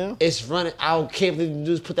strong right now? It's running. I can't believe you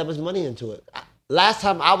just put that much money into it. Last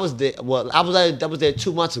time I was there, I was there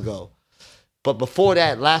 2 months ago. But before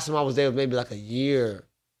that, last time I was there was maybe like a year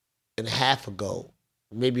and a half ago.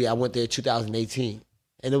 Maybe I went there 2018.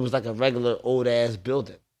 And it was like a regular old-ass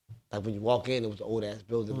building. Like when you walk in, it was an old-ass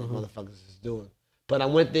building that motherfuckers is doing. But I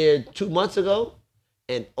went there 2 months ago,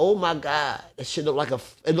 and oh my God, that shit looked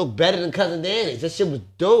it looked better than Cousin Danny's. That shit was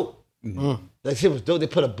dope. Like shit was dope. They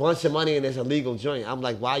put a bunch of money in this illegal joint. I'm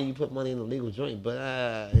like, why you put money in a legal joint?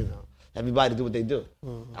 But everybody do what they do.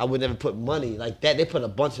 I would never put money like that. They put a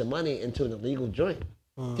bunch of money into an illegal joint.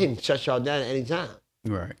 They can shut y'all down at any time.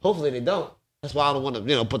 Right. Hopefully they don't. That's why I don't want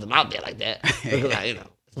to, put them out there like that. Because it's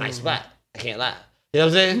a nice spot. I can't lie. You know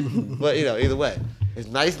what I'm saying? But either way, it's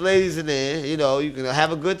nice ladies in there. You can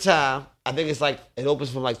have a good time. I think it's like it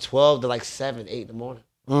opens from like 12 to like 7, 8 in the morning.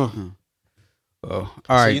 Oh, all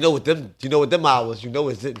right. So you know what them hours,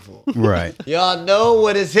 it's hitting for. Right. Y'all know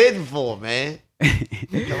what it's hitting for, man.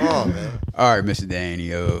 Come on, man. All right, Mr.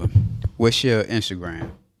 Danny. What's your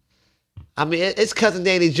Instagram? I mean, it's Cousin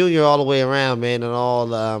Danny Jr. all the way around, man,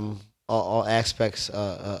 on all aspects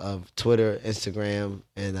of Twitter, Instagram,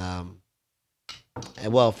 and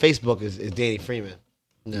Facebook is Danny Freeman.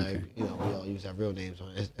 Okay. We all use our real names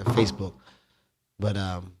on Facebook, but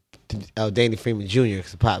Danny Freeman Jr.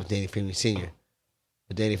 because the pop is Danny Freeman Sr.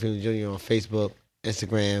 But Danny Freeman Jr. on Facebook,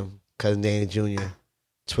 Instagram, Cousin Danny Jr.,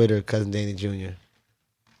 Twitter, Cousin Danny Jr.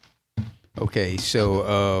 Okay,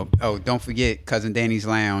 so don't forget Cousin Danny's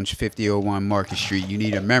Lounge, 5001 Market Street. You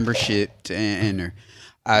need a membership to enter.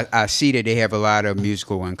 I see that they have a lot of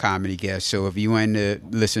musical and comedy guests. So if you into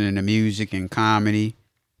listening to music and comedy,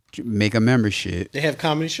 make a membership. They have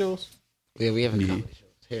comedy shows? Yeah, we have comedy shows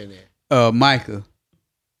here and there. Micah.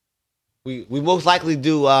 We most likely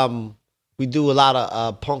do we do a lot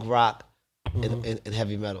of punk rock and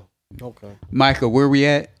heavy metal. Okay. Micah, where we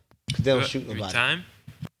at? They don't shoot nobody. Time?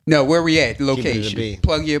 No, where we at? Keep it to Location. the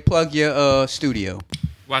Plug your studio.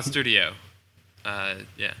 Watt Studio.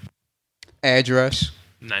 Yeah. Address.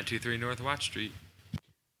 923 North Watt Street.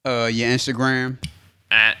 Your Instagram.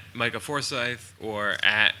 At Micah Forsyth or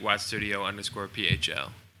at Watt_Studio_PHL.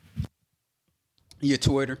 Your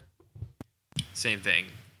Twitter. Same thing.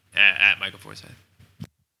 At Micah Forsyth.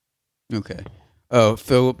 Okay.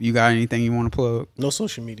 Philip, you got anything you want to plug? No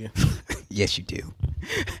social media. Yes, you do.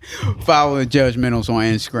 Follow the Judgementals on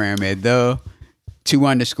Instagram at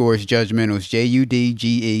 _Judgementals,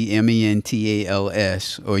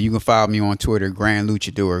 JUDGEMENTALS, or you can follow me on Twitter, Grand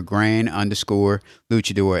Luchador, Grand_Luchador,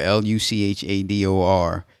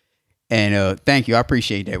 LUCHADOR. And thank you, I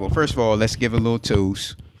appreciate that. Well, first of all, let's give a little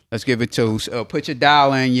toast. Let's give a toast. Put your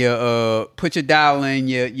dollar in your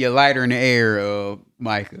lighter in the air,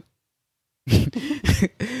 Micah.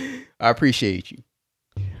 I appreciate you.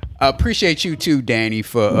 I appreciate you too, Danny,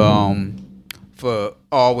 for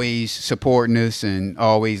always supporting us and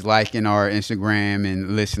always liking our Instagram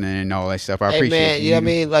and listening and all that stuff. I appreciate you. You know what I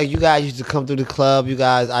mean? Like, you guys used to come through the club. You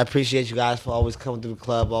guys, I appreciate you guys for always coming through the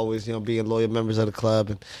club, always, being loyal members of the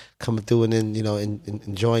club and coming through and then,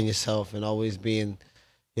 enjoying yourself and always being,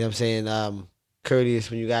 courteous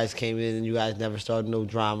when you guys came in and you guys never started no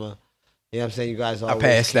drama. You know what I'm saying? You guys always I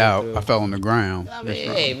passed out. through. I fell on the ground. I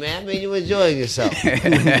mean, hey, man. You enjoying yourself.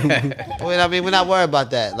 We're not worried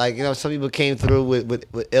about that. Like, some people came through with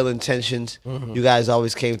ill intentions. Mm-hmm. You guys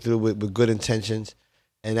always came through with good intentions.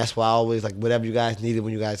 And that's why I always, like, whatever you guys needed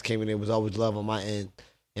when you guys came in, there was always love on my end.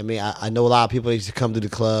 I know a lot of people that used to come to the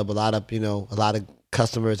club, a lot of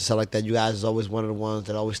customers and stuff like that. You guys is always one of the ones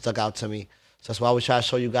that always stuck out to me. So that's why I always try to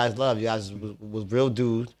show you guys love. You guys was real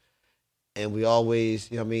dudes. And we always,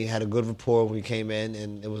 had a good rapport when we came in,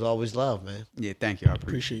 and it was always love, man. Yeah, thank you. I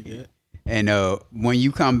appreciate that. And when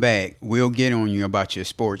you come back, we'll get on you about your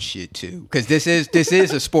sports shit too, because this is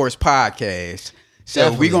a sports podcast.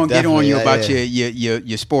 So we're gonna get on you about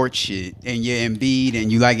your sports shit and your Embiid, and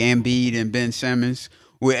you like Embiid and Ben Simmons.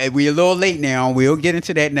 We're a little late now. We'll get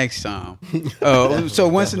into that next time. So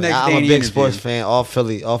when's the next day? I'm a big sports fan. All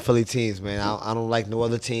Philly teams, man. I don't like no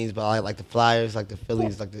other teams, but I like the Flyers, like the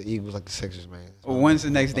Phillies, like the Eagles, like the Sixers, man. When's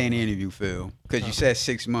the next day in the interview, Phil? Because you said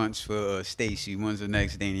 6 months for Stacy. When's the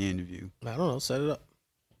next day in the interview? I don't know. Set it up.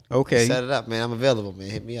 Okay. Set it up, man. I'm available,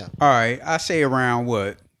 man. Hit me up. All right. I say around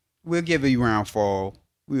what? We'll give you around fall.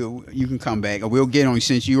 You can come back. We'll get on you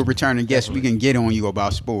since you're a returning guest. Definitely. We can get on you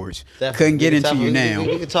about sports. Definitely. Couldn't get into you now.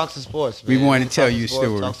 We can talk to sports, man. We want to tell you a sports,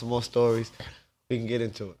 story. Talk some more stories. We can get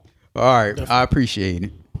into it. All right. Definitely. I appreciate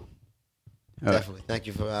it. Definitely. Thank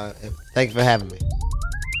you for having me.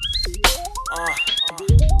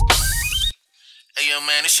 Hey, yo,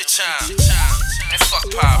 man, it's your time. And fuck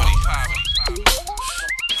poverty.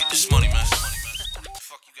 Get this money, man. What the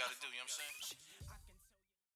fuck you gotta do, you know what I'm saying?